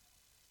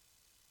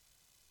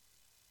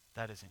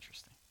 That is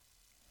interesting.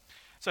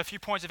 So a few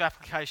points of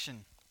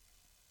application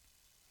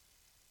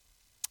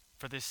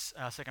for this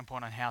second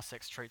point on how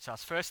sex treats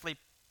us. Firstly,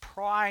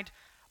 pride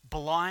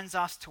blinds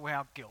us to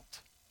our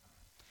guilt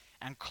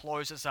and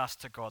closes us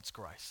to God's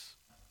grace.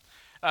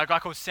 A guy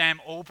called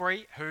Sam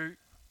Allberry, who,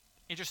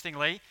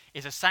 interestingly,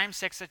 is a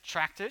same-sex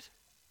attracted,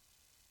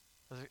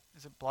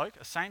 is a bloke,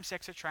 a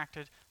same-sex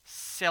attracted,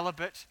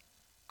 celibate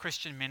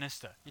Christian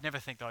minister. You'd never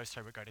think those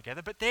two would go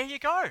together, but there you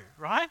go,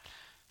 right?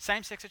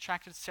 Same-sex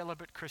attracted,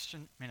 celibate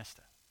Christian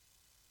minister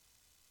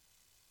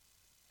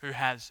who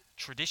has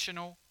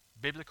traditional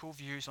biblical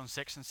views on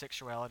sex and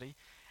sexuality,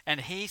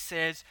 and he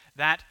says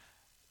that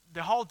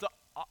the whole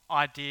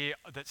idea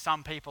that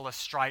some people are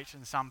straight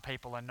and some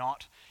people are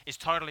not is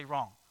totally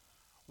wrong.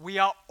 We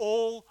are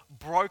all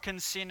broken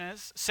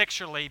sinners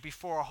sexually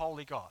before a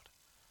holy God.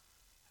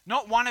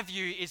 Not one of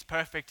you is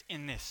perfect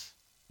in this.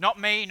 Not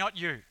me, not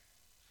you.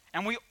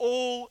 And we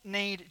all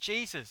need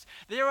Jesus.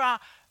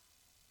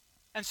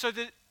 And so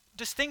the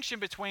distinction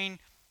between,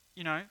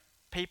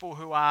 people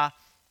who are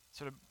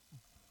sort of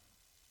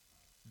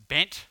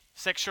bent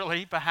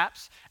sexually,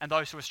 perhaps, and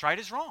those who are straight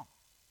is wrong.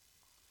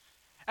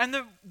 And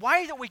the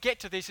way that we get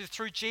to this is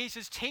through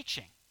Jesus'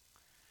 teaching.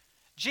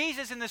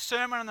 Jesus in the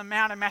Sermon on the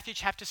Mount in Matthew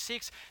chapter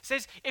 6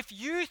 says, if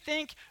you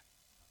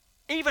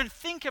even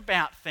think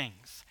about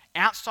things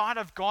outside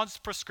of God's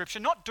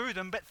prescription, not do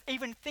them, but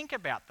even think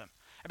about them,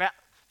 about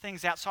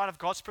things outside of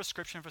God's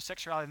prescription for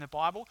sexuality in the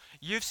Bible,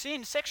 you've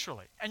sinned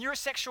sexually, and you're a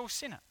sexual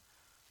sinner.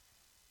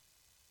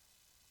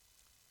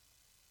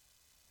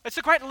 It's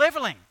a great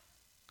leveling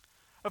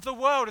of the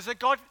world, is that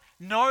God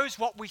knows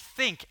what we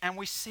think, and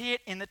we see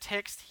it in the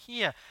text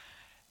here.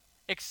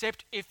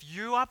 Except if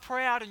you are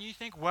proud and you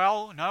think,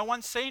 well, no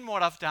one's seen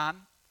what I've done,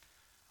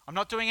 I'm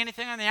not doing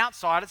anything on the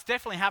outside, it's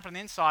definitely happening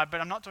inside,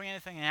 but I'm not doing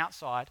anything on the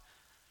outside,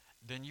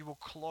 then you will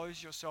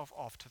close yourself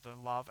off to the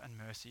love and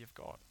mercy of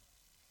God.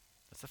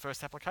 That's the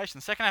first application.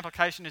 The second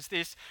application is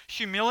this: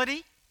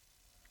 humility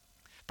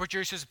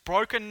produces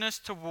brokenness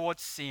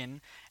towards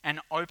sin and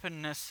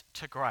openness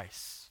to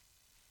grace.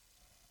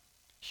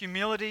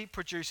 Humility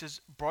produces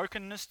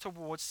brokenness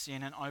towards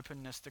sin and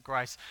openness to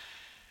grace.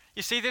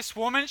 You see, this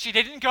woman, she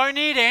didn't go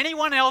near to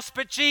anyone else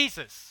but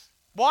Jesus.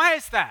 Why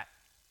is that?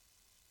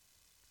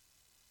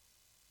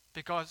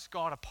 Because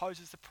God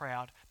opposes the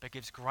proud but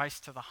gives grace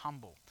to the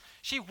humble.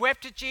 She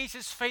wept at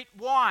Jesus' feet.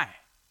 Why?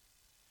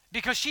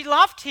 Because she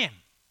loved him.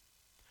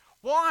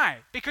 Why?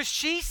 Because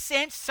she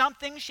sensed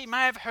something. She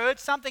may have heard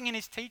something in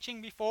his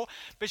teaching before,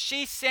 but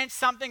she sensed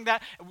something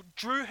that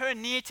drew her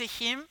near to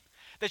him,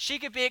 that she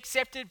could be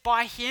accepted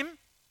by him.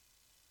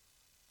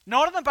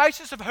 Not on the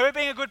basis of her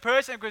being a good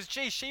person, because,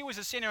 she was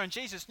a sinner and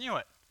Jesus knew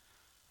it.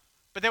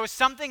 But there was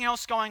something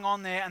else going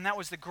on there, and that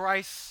was the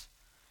grace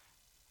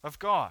of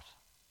God.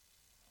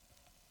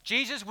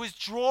 Jesus was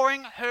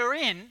drawing her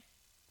in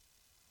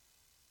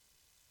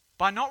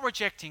by not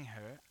rejecting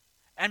her,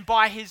 and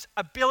by his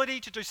ability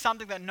to do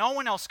something that no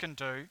one else can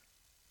do.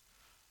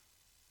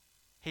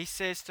 He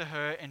says to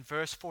her in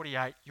verse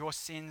 48, your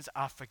sins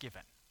are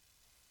forgiven.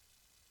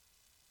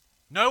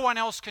 No one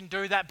else can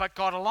do that but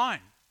God alone.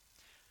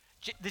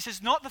 This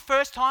is not the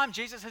first time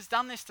Jesus has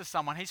done this to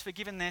someone. He's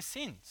forgiven their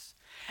sins.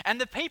 And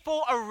the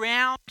people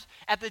around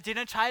at the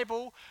dinner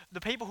table,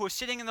 the people who are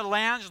sitting in the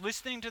lounge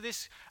listening to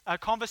this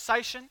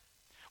conversation,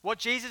 what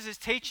Jesus is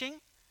teaching,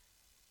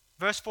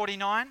 verse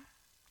 49,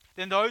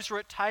 then those who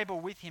were at table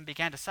with him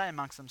began to say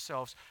amongst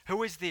themselves,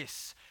 who is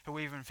this who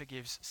even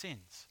forgives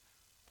sins?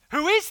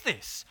 Who is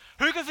this?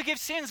 Who can forgive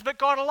sins but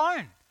God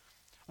alone?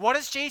 What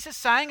is Jesus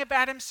saying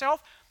about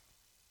himself?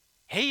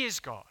 He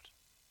is God.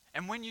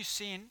 And when you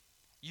sin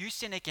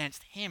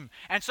against him.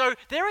 And so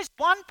there is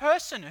one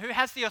person who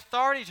has the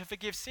authority to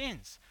forgive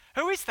sins.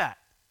 Who is that?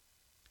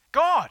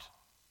 God.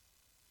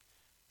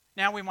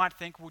 Now we might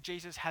think, well,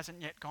 Jesus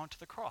hasn't yet gone to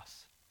the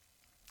cross.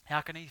 How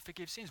can he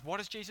forgive sins?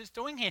 What is Jesus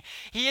doing here?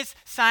 He is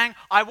saying,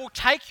 I will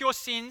take your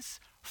sins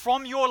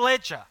from your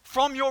ledger,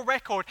 from your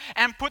record,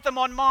 and put them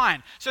on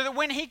mine. So that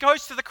when he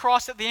goes to the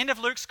cross at the end of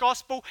Luke's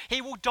gospel,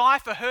 he will die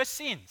for her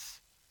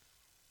sins.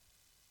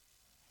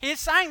 He is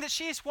saying that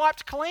she is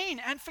wiped clean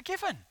and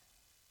forgiven.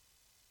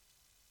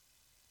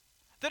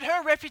 That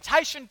her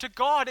reputation to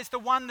God is the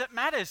one that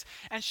matters,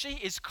 and she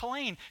is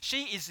clean.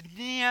 She is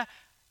near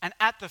and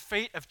at the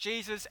feet of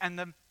Jesus, and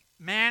the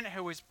man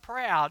who is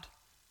proud,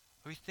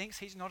 who thinks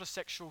he's not a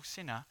sexual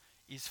sinner,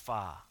 is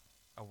far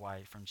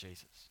away from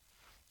Jesus.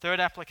 Third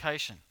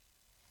application.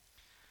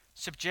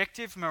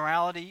 Subjective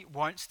morality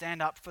won't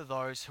stand up for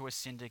those who are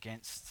sinned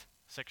against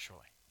sexually.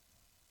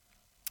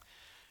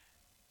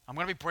 I'm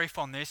going to be brief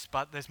on this,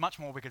 but there's much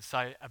more we could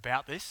say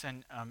about this,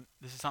 and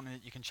this is something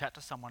that you can chat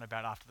to someone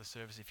about after the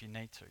service if you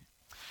need to.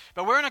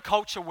 But we're in a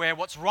culture where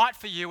what's right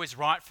for you is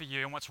right for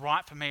you, and what's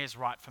right for me is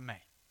right for me.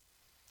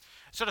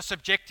 Sort of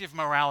subjective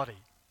morality.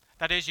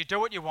 That is, you do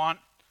what you want,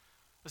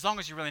 as long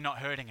as you're really not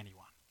hurting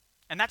anyone.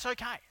 And that's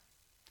okay.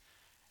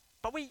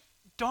 But we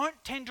don't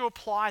tend to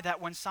apply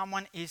that when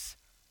someone is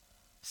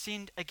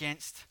sinned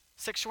against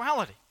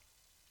sexuality.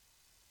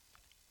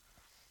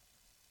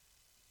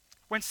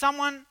 When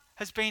someone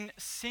has been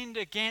sinned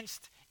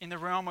against in the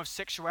realm of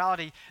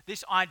sexuality,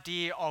 this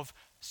idea of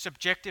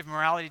subjective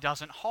morality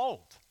doesn't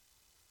hold.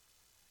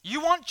 You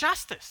want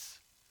justice.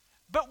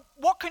 But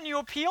what can you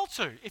appeal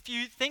to if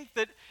you think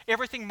that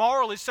everything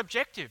moral is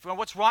subjective? Well,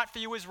 what's right for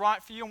you is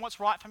right for you, and what's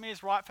right for me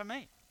is right for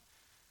me.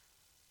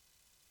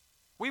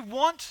 We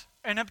want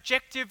an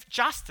objective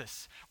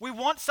justice. We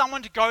want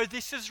someone to go,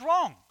 this is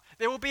wrong.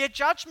 There will be a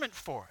judgment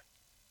for it.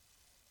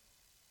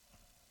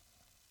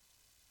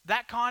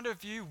 That kind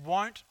of view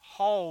won't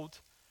hold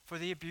for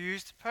the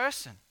abused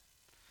person.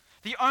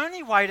 The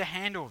only way to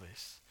handle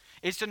this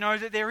is to know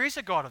that there is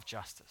a God of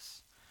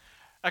justice,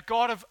 a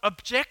God of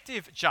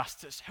objective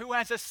justice who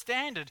has a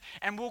standard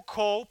and will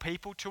call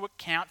people to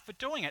account for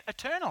doing it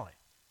eternally.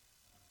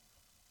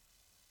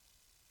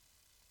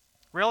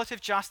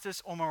 Relative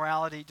justice or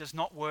morality does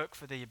not work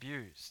for the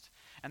abused.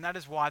 And that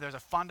is why there's a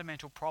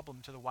fundamental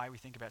problem to the way we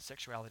think about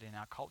sexuality in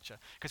our culture,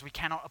 because we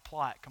cannot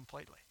apply it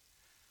completely.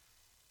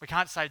 We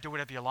can't say, do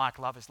whatever you like,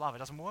 love is love. It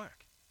doesn't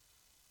work.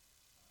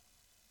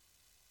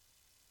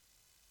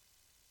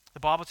 The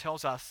Bible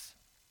tells us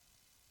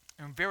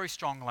in very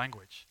strong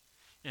language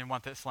in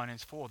 1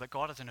 Thessalonians 4 that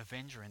God is an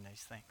avenger in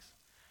these things.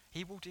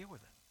 He will deal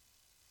with it.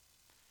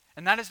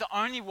 And that is the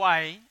only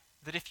way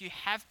that if you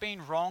have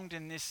been wronged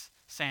in this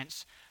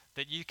sense,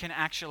 that you can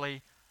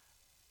actually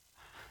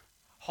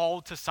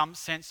hold to some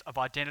sense of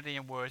identity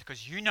and worth,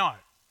 because you know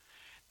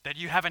that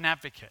you have an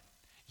advocate.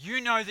 You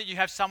know that you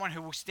have someone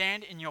who will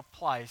stand in your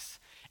place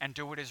and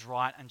do what is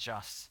right and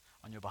just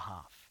on your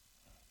behalf.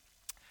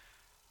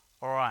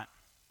 All right,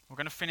 we're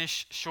going to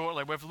finish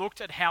shortly. We've looked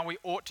at how we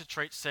ought to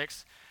treat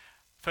sex,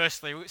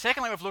 firstly.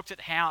 Secondly, we've looked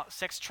at how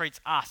sex treats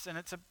us, and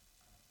it's a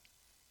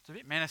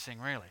bit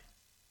menacing, really.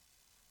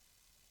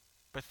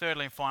 But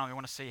thirdly and finally, we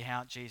want to see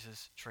how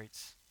Jesus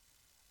treats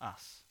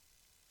us.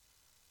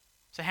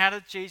 So how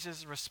did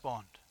Jesus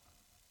respond?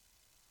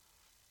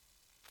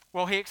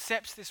 Well, he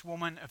accepts this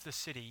woman of the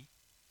city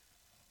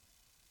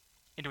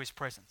into his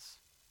presence.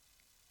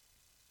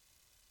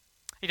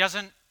 He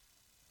doesn't.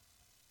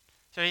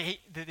 So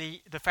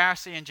the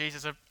Pharisee and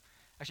Jesus are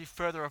actually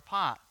further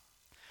apart.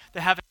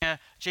 They're having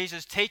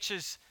Jesus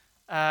teaches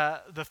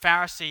the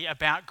Pharisee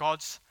about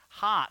God's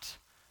heart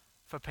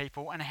for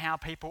people and how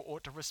people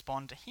ought to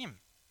respond to him.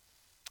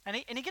 And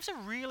he gives a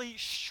really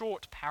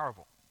short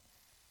parable.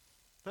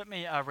 Let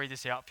me read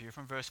this out for you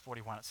from verse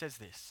 41. It says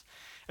this: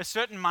 a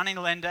certain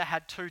moneylender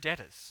had two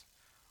debtors.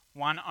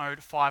 One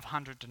owed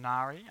 500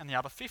 denarii and the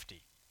other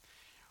 50.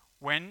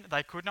 When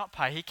they could not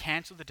pay, he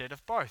cancelled the debt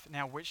of both.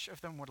 Now, which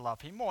of them would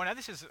love him more? Now,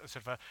 this is sort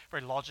of a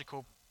very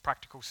logical,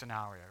 practical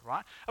scenario,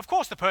 right? Of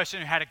course, the person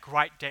who had a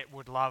great debt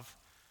would love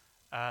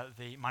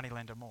the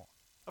moneylender more.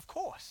 Of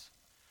course.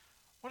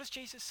 What is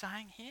Jesus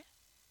saying here?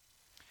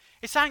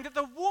 He's saying that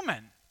the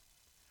woman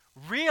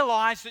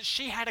realized that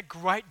she had a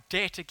great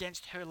debt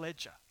against her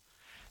ledger.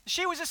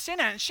 She was a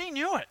sinner and she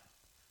knew it.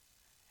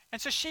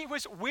 And so she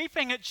was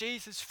weeping at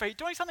Jesus' feet,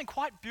 doing something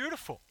quite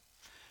beautiful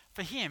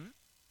for him,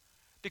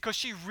 because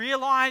she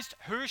realized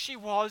who she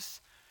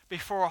was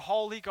before a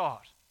holy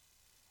God.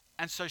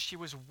 And so she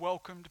was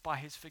welcomed by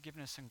his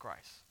forgiveness and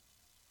grace.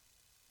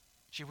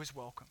 She was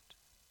welcomed.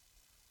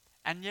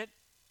 And yet,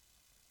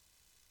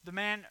 the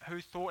man who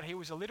thought he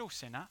was a little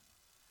sinner,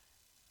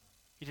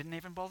 he didn't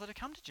even bother to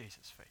come to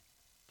Jesus' feet.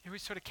 He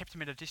sort of kept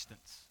him at a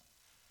distance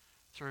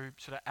through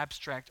sort of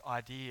abstract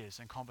ideas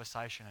and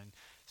conversation and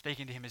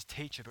speaking to him as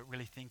teacher, but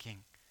really thinking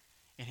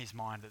in his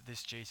mind that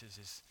this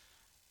Jesus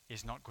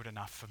is not good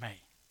enough for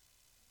me.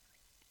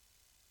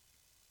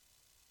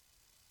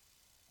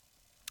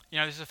 You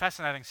know, this is a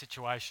fascinating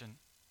situation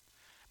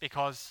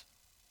because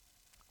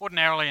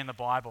ordinarily in the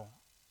Bible,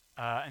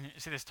 and you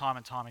see this time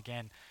and time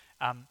again,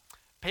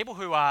 people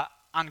who are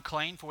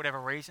unclean for whatever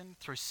reason,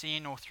 through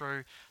sin or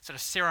through sort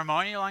of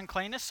ceremonial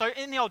uncleanness. So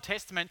in the Old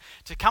Testament,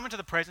 to come into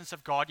the presence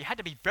of God, you had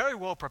to be very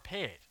well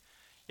prepared.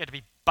 You had to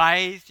be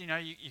bathed,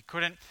 you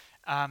couldn't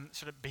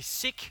sort of be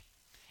sick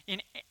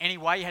in any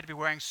way. You had to be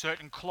wearing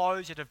certain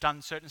clothes. You had to have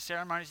done certain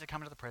ceremonies to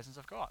come into the presence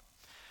of God.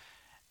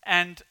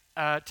 And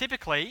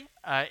typically,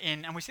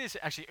 and we see this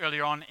actually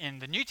earlier on in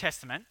the New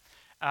Testament,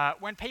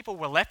 when people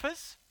were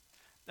lepers,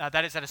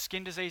 that is, had a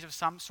skin disease of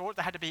some sort,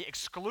 they had to be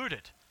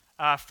excluded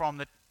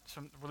from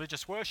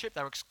religious worship.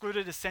 They were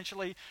excluded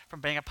essentially from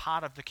being a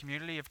part of the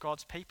community of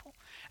God's people,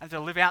 and to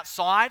live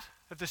outside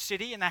of the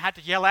city, and they had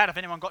to yell out if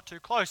anyone got too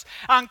close,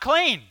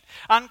 "Unclean!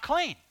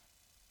 Unclean!"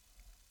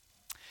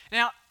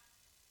 Now,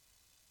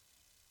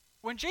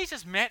 when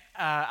Jesus met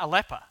a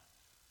leper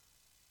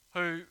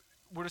who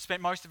would have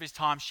spent most of his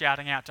time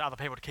shouting out to other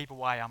people to keep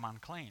away, "I'm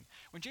unclean,"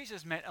 when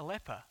Jesus met a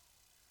leper,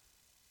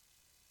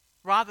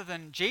 rather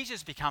than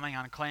Jesus becoming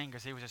unclean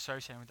because he was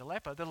associated with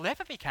the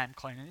leper became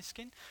clean and his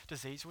skin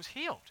disease was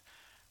healed.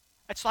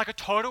 It's like a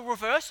total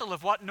reversal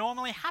of what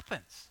normally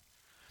happens.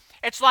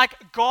 It's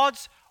like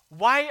God's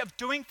way of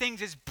doing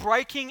things is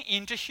breaking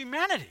into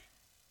humanity.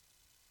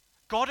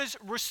 God is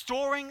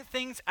restoring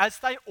things as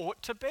they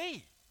ought to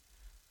be.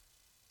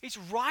 He's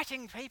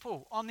righting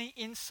people on the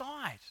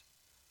inside.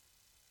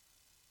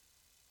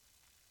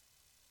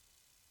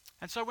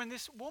 And so when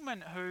this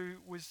woman who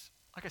was,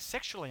 I guess,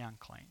 sexually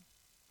unclean,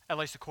 at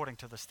least according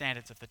to the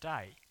standards of the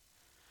day,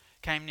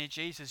 came near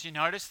Jesus, you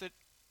notice that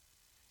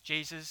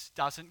Jesus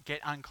doesn't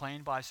get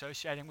unclean by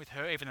associating with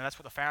her, even though that's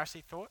what the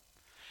Pharisee thought.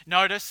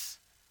 Notice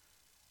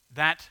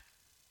that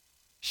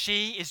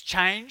she is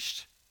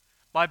changed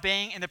by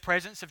being in the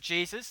presence of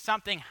Jesus.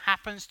 Something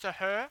happens to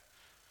her.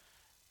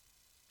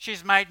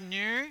 She's made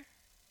new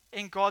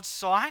in God's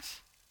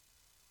sight.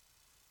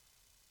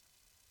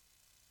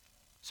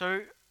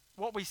 So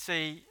what we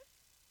see,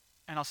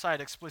 and I'll say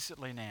it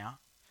explicitly now,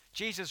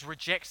 Jesus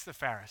rejects the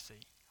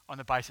Pharisee on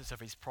the basis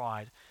of his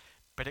pride,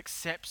 but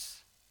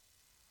accepts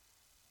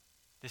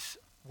this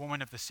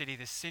woman of the city,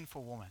 this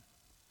sinful woman,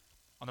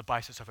 on the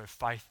basis of her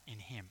faith in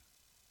him,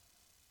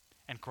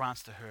 and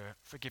grants to her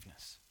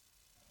forgiveness.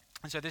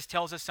 And so this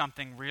tells us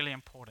something really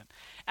important.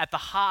 At the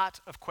heart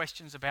of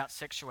questions about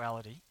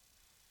sexuality,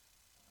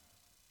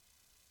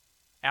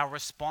 our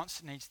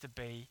response needs to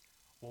be,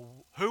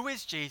 well, who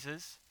is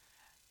Jesus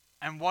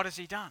and what has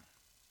he done?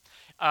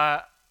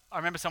 I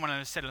remember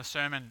someone said in a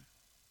sermon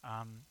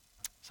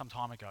some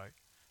time ago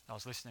that I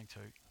was listening to,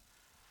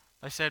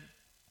 they said,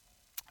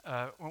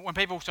 when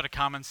people sort of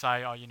come and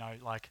say, I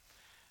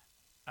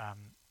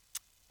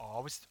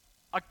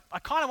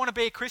kind of want to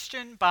be a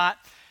Christian, but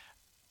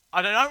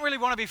I don't really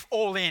want to be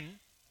all in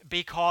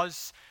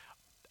because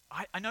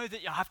I know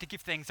that I have to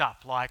give things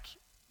up, like,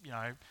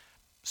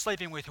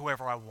 sleeping with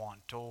whoever I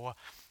want, or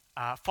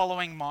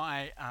following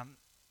my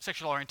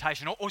sexual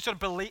orientation, or sort of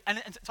believe,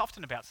 and it's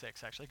often about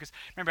sex actually, because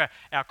remember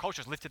our culture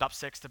has lifted up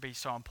sex to be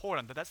so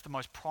important that that's the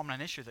most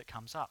prominent issue that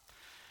comes up.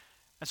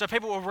 And so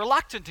people were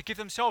reluctant to give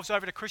themselves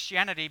over to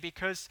Christianity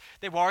because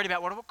they're worried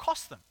about what it will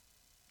cost them.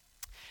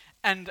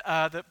 And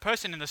the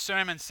person in the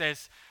sermon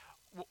says,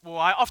 well,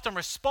 I often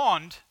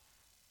respond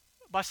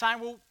by saying,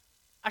 well,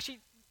 actually,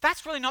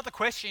 that's really not the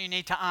question you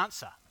need to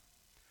answer.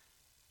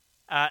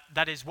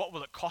 That is, what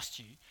will it cost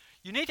you?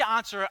 You need to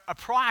answer a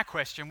prior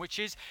question, which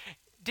is,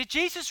 did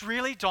Jesus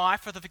really die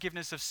for the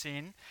forgiveness of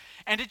sin?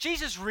 And did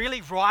Jesus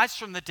really rise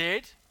from the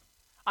dead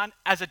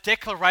as a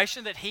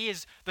declaration that he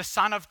is the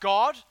Son of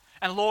God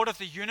and Lord of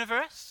the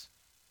universe?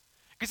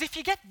 Because if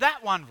you get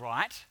that one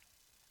right,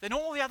 then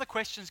all the other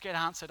questions get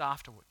answered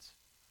afterwards.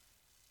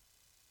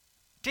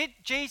 Did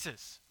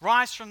Jesus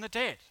rise from the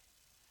dead?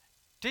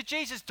 Did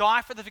Jesus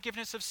die for the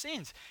forgiveness of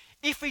sins?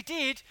 If he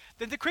did,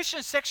 then the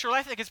Christian sexual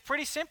ethic is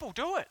pretty simple.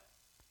 Do it.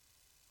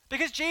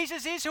 Because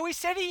Jesus is who he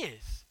said he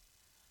is.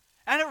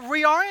 And it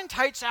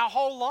reorientates our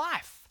whole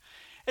life.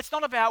 It's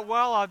not about,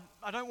 well,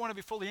 I don't want to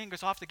be fully in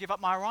because I have to give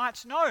up my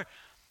rights. No.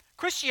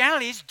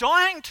 Christianity is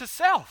dying to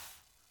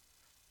self.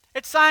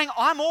 It's saying,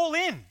 I'm all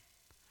in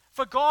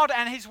for God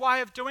and his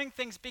way of doing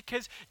things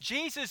because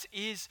Jesus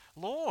is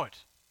Lord.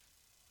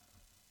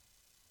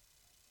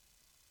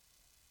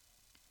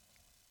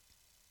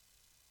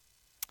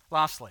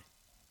 Lastly,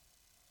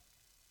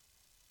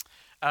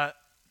 I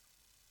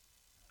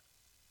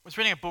was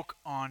reading a book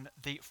on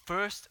the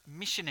first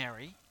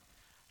missionary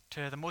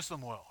to the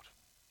Muslim world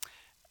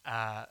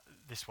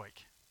this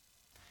week.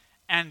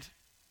 And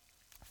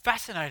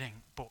fascinating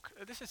book.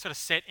 This is sort of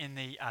set in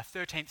the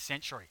 13th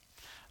century,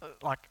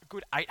 like a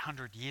good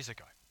 800 years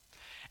ago.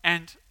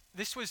 And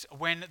this was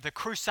when the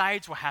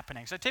Crusades were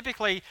happening. So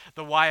typically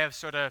the way of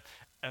sort of,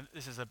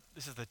 this is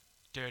the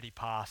dirty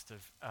past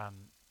of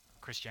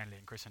Christianity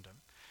and Christendom.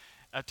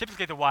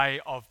 Typically the way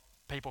of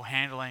people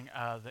handling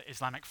the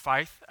Islamic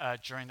faith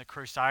during the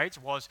Crusades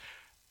was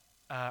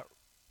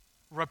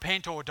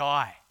repent or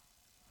die.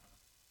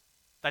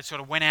 They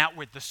sort of went out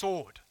with the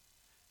sword.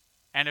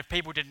 And if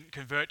people didn't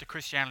convert to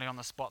Christianity on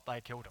the spot,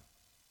 they killed them.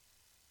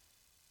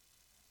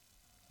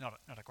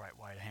 Not a great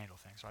way to handle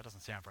things, right? It doesn't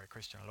sound very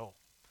Christian at all.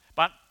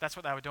 But that's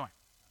what they were doing.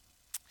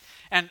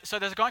 And so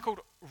there's a guy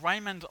called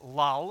Raymond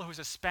Lull, who's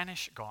a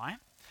Spanish guy.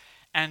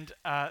 And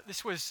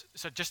this was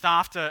so just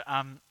after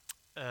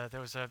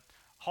there was a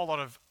whole lot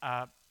of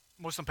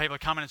Muslim people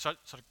come in and sort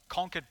of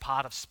conquered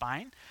part of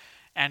Spain.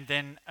 And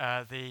then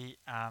the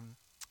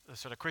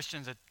sort of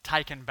Christians had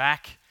taken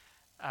back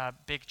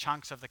big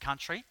chunks of the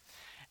country.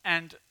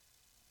 And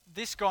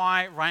this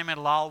guy,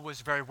 Raymond Lull,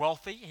 was very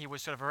wealthy. He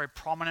was sort of a very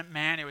prominent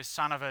man. He was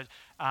son of a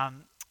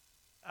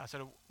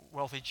sort of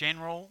wealthy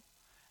general.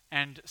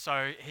 And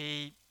so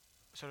he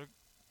sort of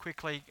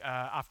quickly,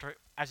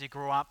 as he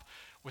grew up,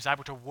 was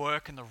able to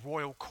work in the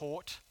royal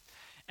court.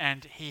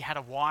 And he had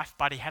a wife,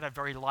 but he had a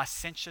very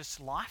licentious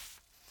life.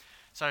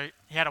 So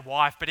he had a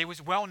wife, but he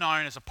was well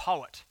known as a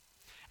poet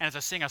and as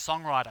a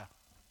singer-songwriter.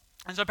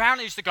 And so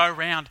apparently he used to go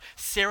around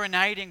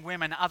serenading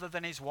women other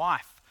than his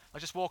wife,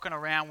 like just walking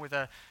around with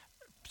a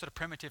sort of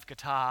primitive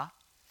guitar,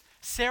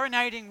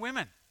 serenading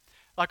women,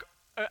 like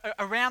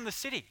around the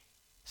city,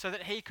 so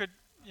that he could,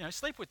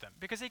 sleep with them,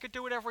 because he could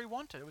do whatever he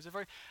wanted. It was a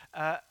very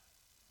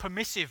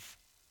permissive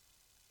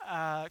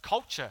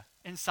culture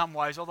in some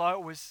ways, although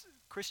it was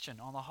Christian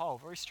on the whole.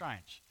 Very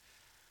strange.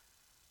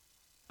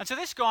 And so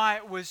this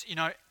guy was,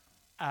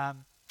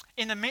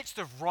 in the midst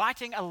of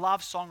writing a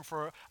love song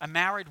for a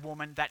married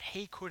woman that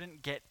he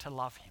couldn't get to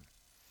love him,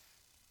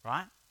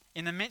 right?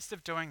 In the midst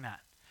of doing that,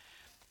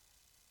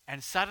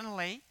 And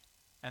suddenly,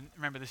 and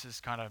remember this is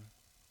kind of,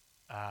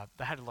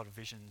 they had a lot of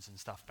visions and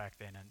stuff back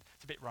then, and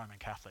it's a bit Roman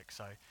Catholic,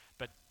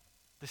 but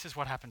this is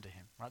what happened to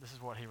him, right? This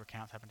is what he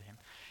recounts happened to him.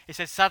 He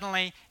says,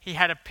 suddenly he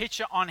had a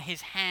picture on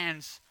his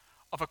hands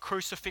of a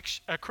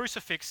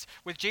crucifix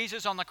with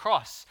Jesus on the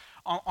cross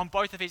on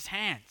both of his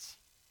hands.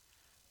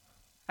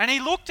 And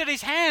he looked at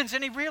his hands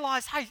and he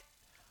realized, hey,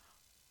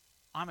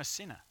 I'm a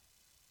sinner.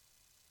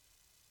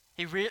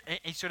 He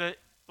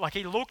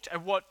looked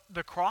at what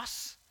the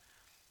cross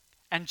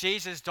and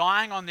Jesus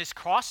dying on this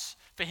cross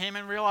for him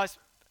and realized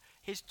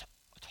his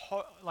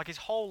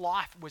whole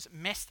life was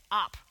messed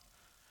up.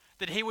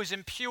 That he was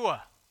impure,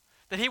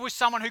 that he was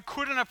someone who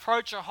couldn't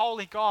approach a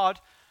holy God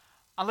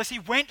unless he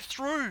went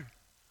through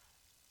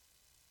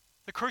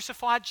the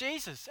crucified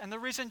Jesus and the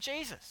risen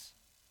Jesus.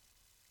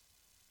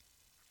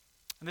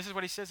 And this is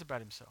what he says about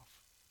himself.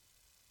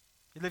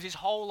 He lived his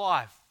whole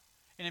life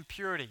in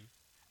impurity,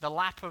 the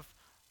lap of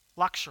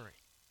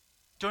luxury,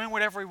 doing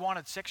whatever he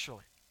wanted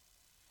sexually.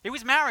 He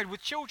was married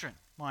with children,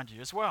 mind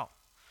you, as well.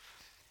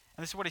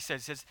 And this is what he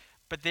says. He says,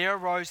 but there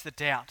arose the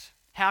doubt.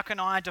 How can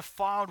I,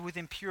 defiled with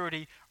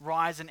impurity,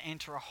 rise and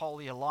enter a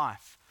holier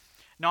life?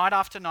 Night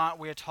after night,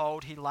 we are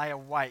told, he lay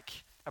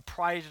awake, a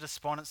prey to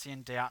despondency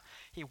and doubt.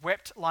 He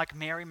wept like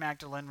Mary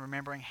Magdalene,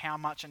 remembering how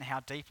much and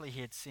how deeply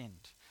he had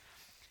sinned.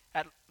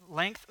 At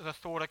length the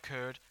thought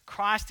occurred,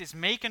 Christ is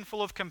meek and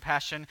full of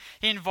compassion.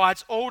 He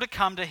invites all to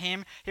come to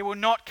him. He will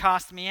not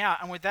cast me out.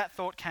 And with that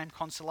thought came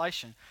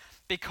consolation.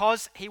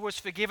 Because he was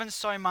forgiven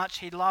so much,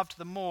 he loved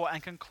the more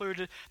and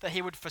concluded that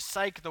he would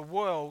forsake the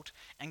world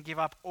and give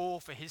up all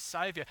for his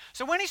Saviour.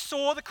 So when he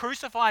saw the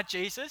crucified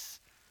Jesus,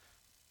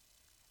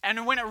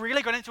 and when it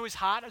really got into his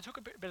heart, it took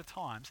a bit of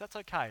time, so that's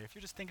okay. If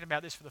you're just thinking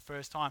about this for the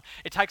first time,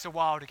 it takes a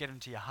while to get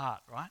into your heart,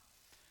 right?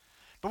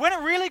 But when it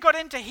really got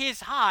into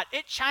his heart,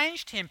 it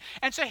changed him.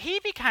 And so he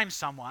became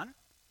someone,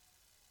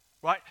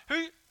 right,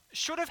 who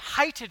should have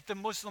hated the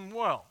Muslim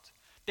world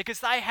because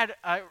they had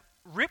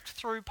ripped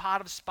through part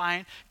of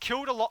Spain,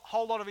 killed a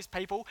whole lot of his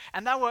people,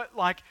 and they were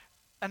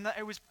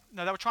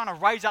they were trying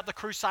to raise up the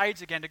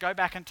Crusades again to go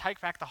back and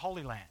take back the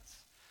Holy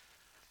Lands.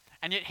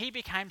 And yet he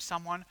became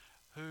someone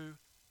who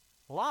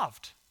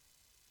loved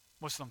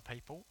Muslim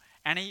people,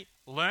 and he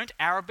learnt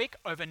Arabic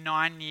over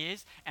 9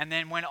 years, and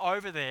then went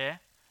over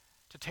there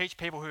to teach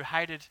people who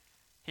hated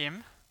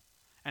him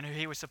and who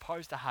he was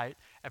supposed to hate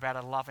about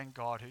a loving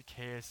God who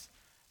cares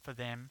for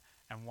them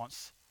and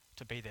wants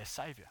to be their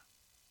Saviour.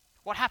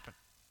 What happened?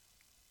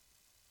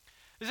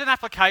 There's an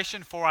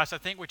application for us, I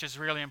think, which is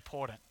really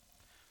important.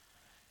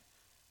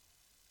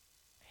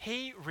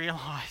 He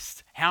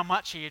realized how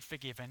much he had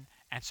forgiven,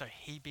 and so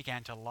he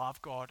began to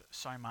love God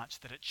so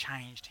much that it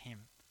changed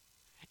him.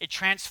 It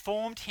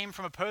transformed him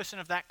from a person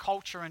of that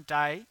culture and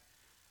day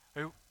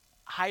who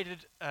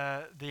hated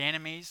the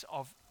enemies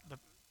of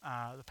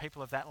the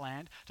people of that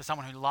land to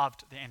someone who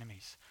loved the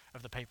enemies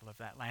of the people of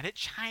that land. It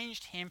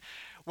changed him.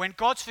 When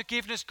God's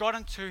forgiveness got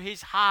into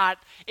his heart,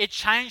 it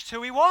changed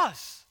who he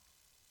was.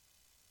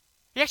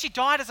 He actually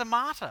died as a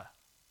martyr.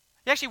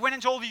 He actually went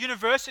into all the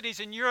universities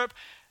in Europe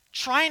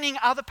training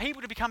other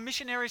people to become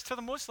missionaries to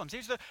the Muslims. He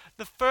was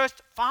the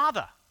first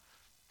father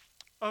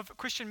of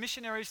Christian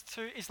missionaries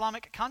to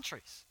Islamic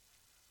countries.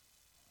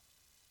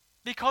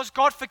 Because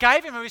God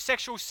forgave him of his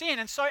sexual sin,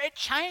 and so it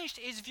changed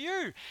his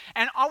view.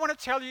 And I want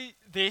to tell you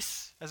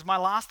this as my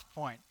last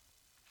point,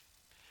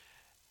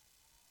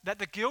 that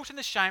the guilt and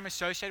the shame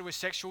associated with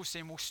sexual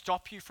sin will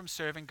stop you from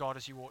serving God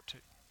as you ought to.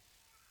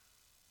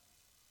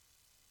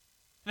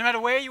 No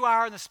matter where you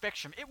are in the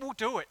spectrum, it will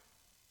do it.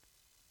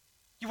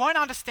 You won't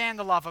understand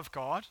the love of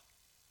God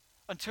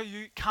until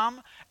you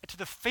come to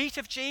the feet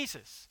of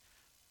Jesus.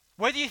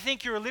 Whether you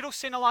think you're a little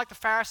sinner like the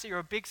Pharisee or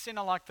a big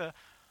sinner like the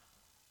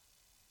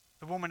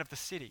woman of the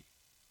city,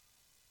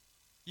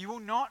 you will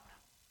not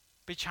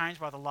be changed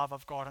by the love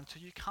of God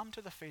until you come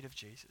to the feet of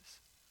Jesus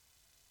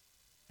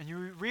and you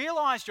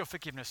realize your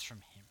forgiveness from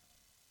him.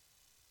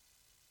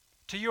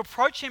 Till you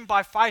approach him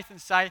by faith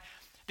and say,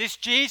 this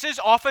Jesus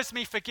offers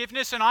me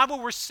forgiveness and I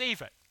will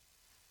receive it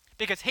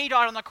because he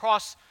died on the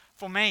cross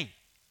for me.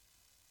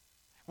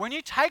 When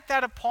you take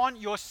that upon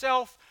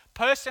yourself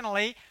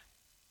personally,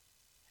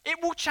 it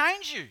will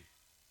change you. Do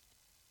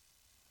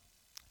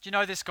you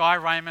know this guy,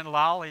 Raymond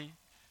Lull? He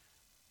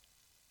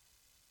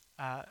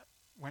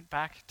went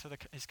back to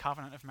his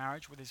covenant of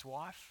marriage with his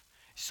wife.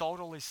 He sold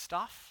all his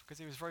stuff because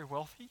he was very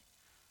wealthy.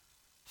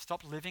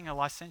 Stopped living a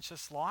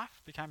licentious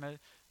life. Became a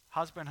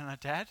husband and a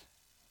dad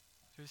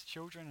to his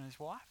children and his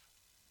wife.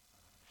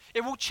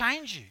 It will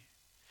change you.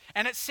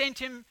 And it sent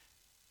him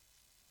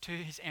to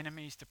his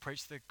enemies to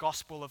preach the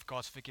gospel of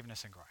God's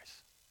forgiveness and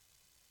grace.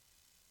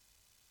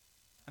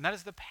 And that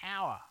is the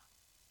power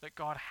that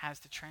God has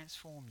to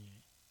transform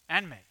you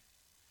and me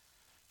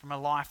from a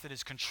life that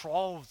is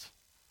controlled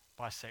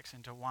by sex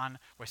into one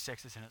where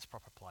sex is in its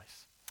proper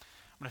place.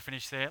 I'm going to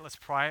finish there. Let's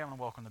pray. I'm going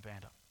to welcome the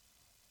band up.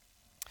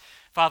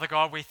 Father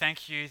God, we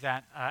thank you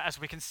that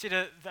as we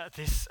consider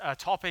this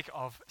topic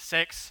of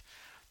sex,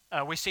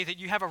 we see that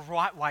you have a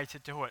right way to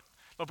do it.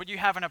 Lord, but you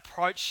have an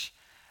approach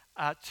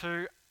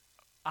to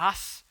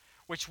us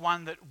which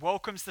one that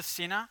welcomes the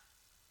sinner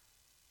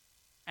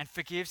and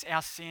forgives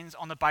our sins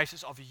on the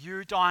basis of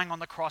you dying on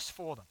the cross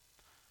for them.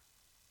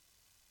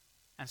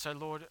 And so,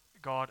 Lord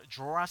God,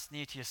 draw us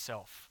near to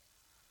yourself,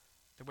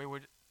 that we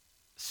would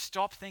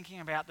stop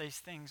thinking about these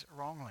things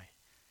wrongly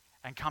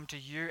and come to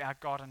you, our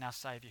God and our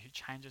Saviour, who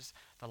changes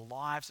the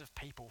lives of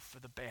people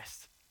for the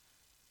best.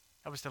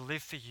 That was to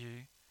live for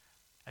you.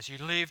 As you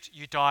lived,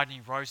 you died, and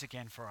you rose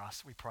again for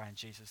us. We pray in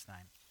Jesus'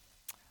 name.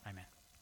 Amen.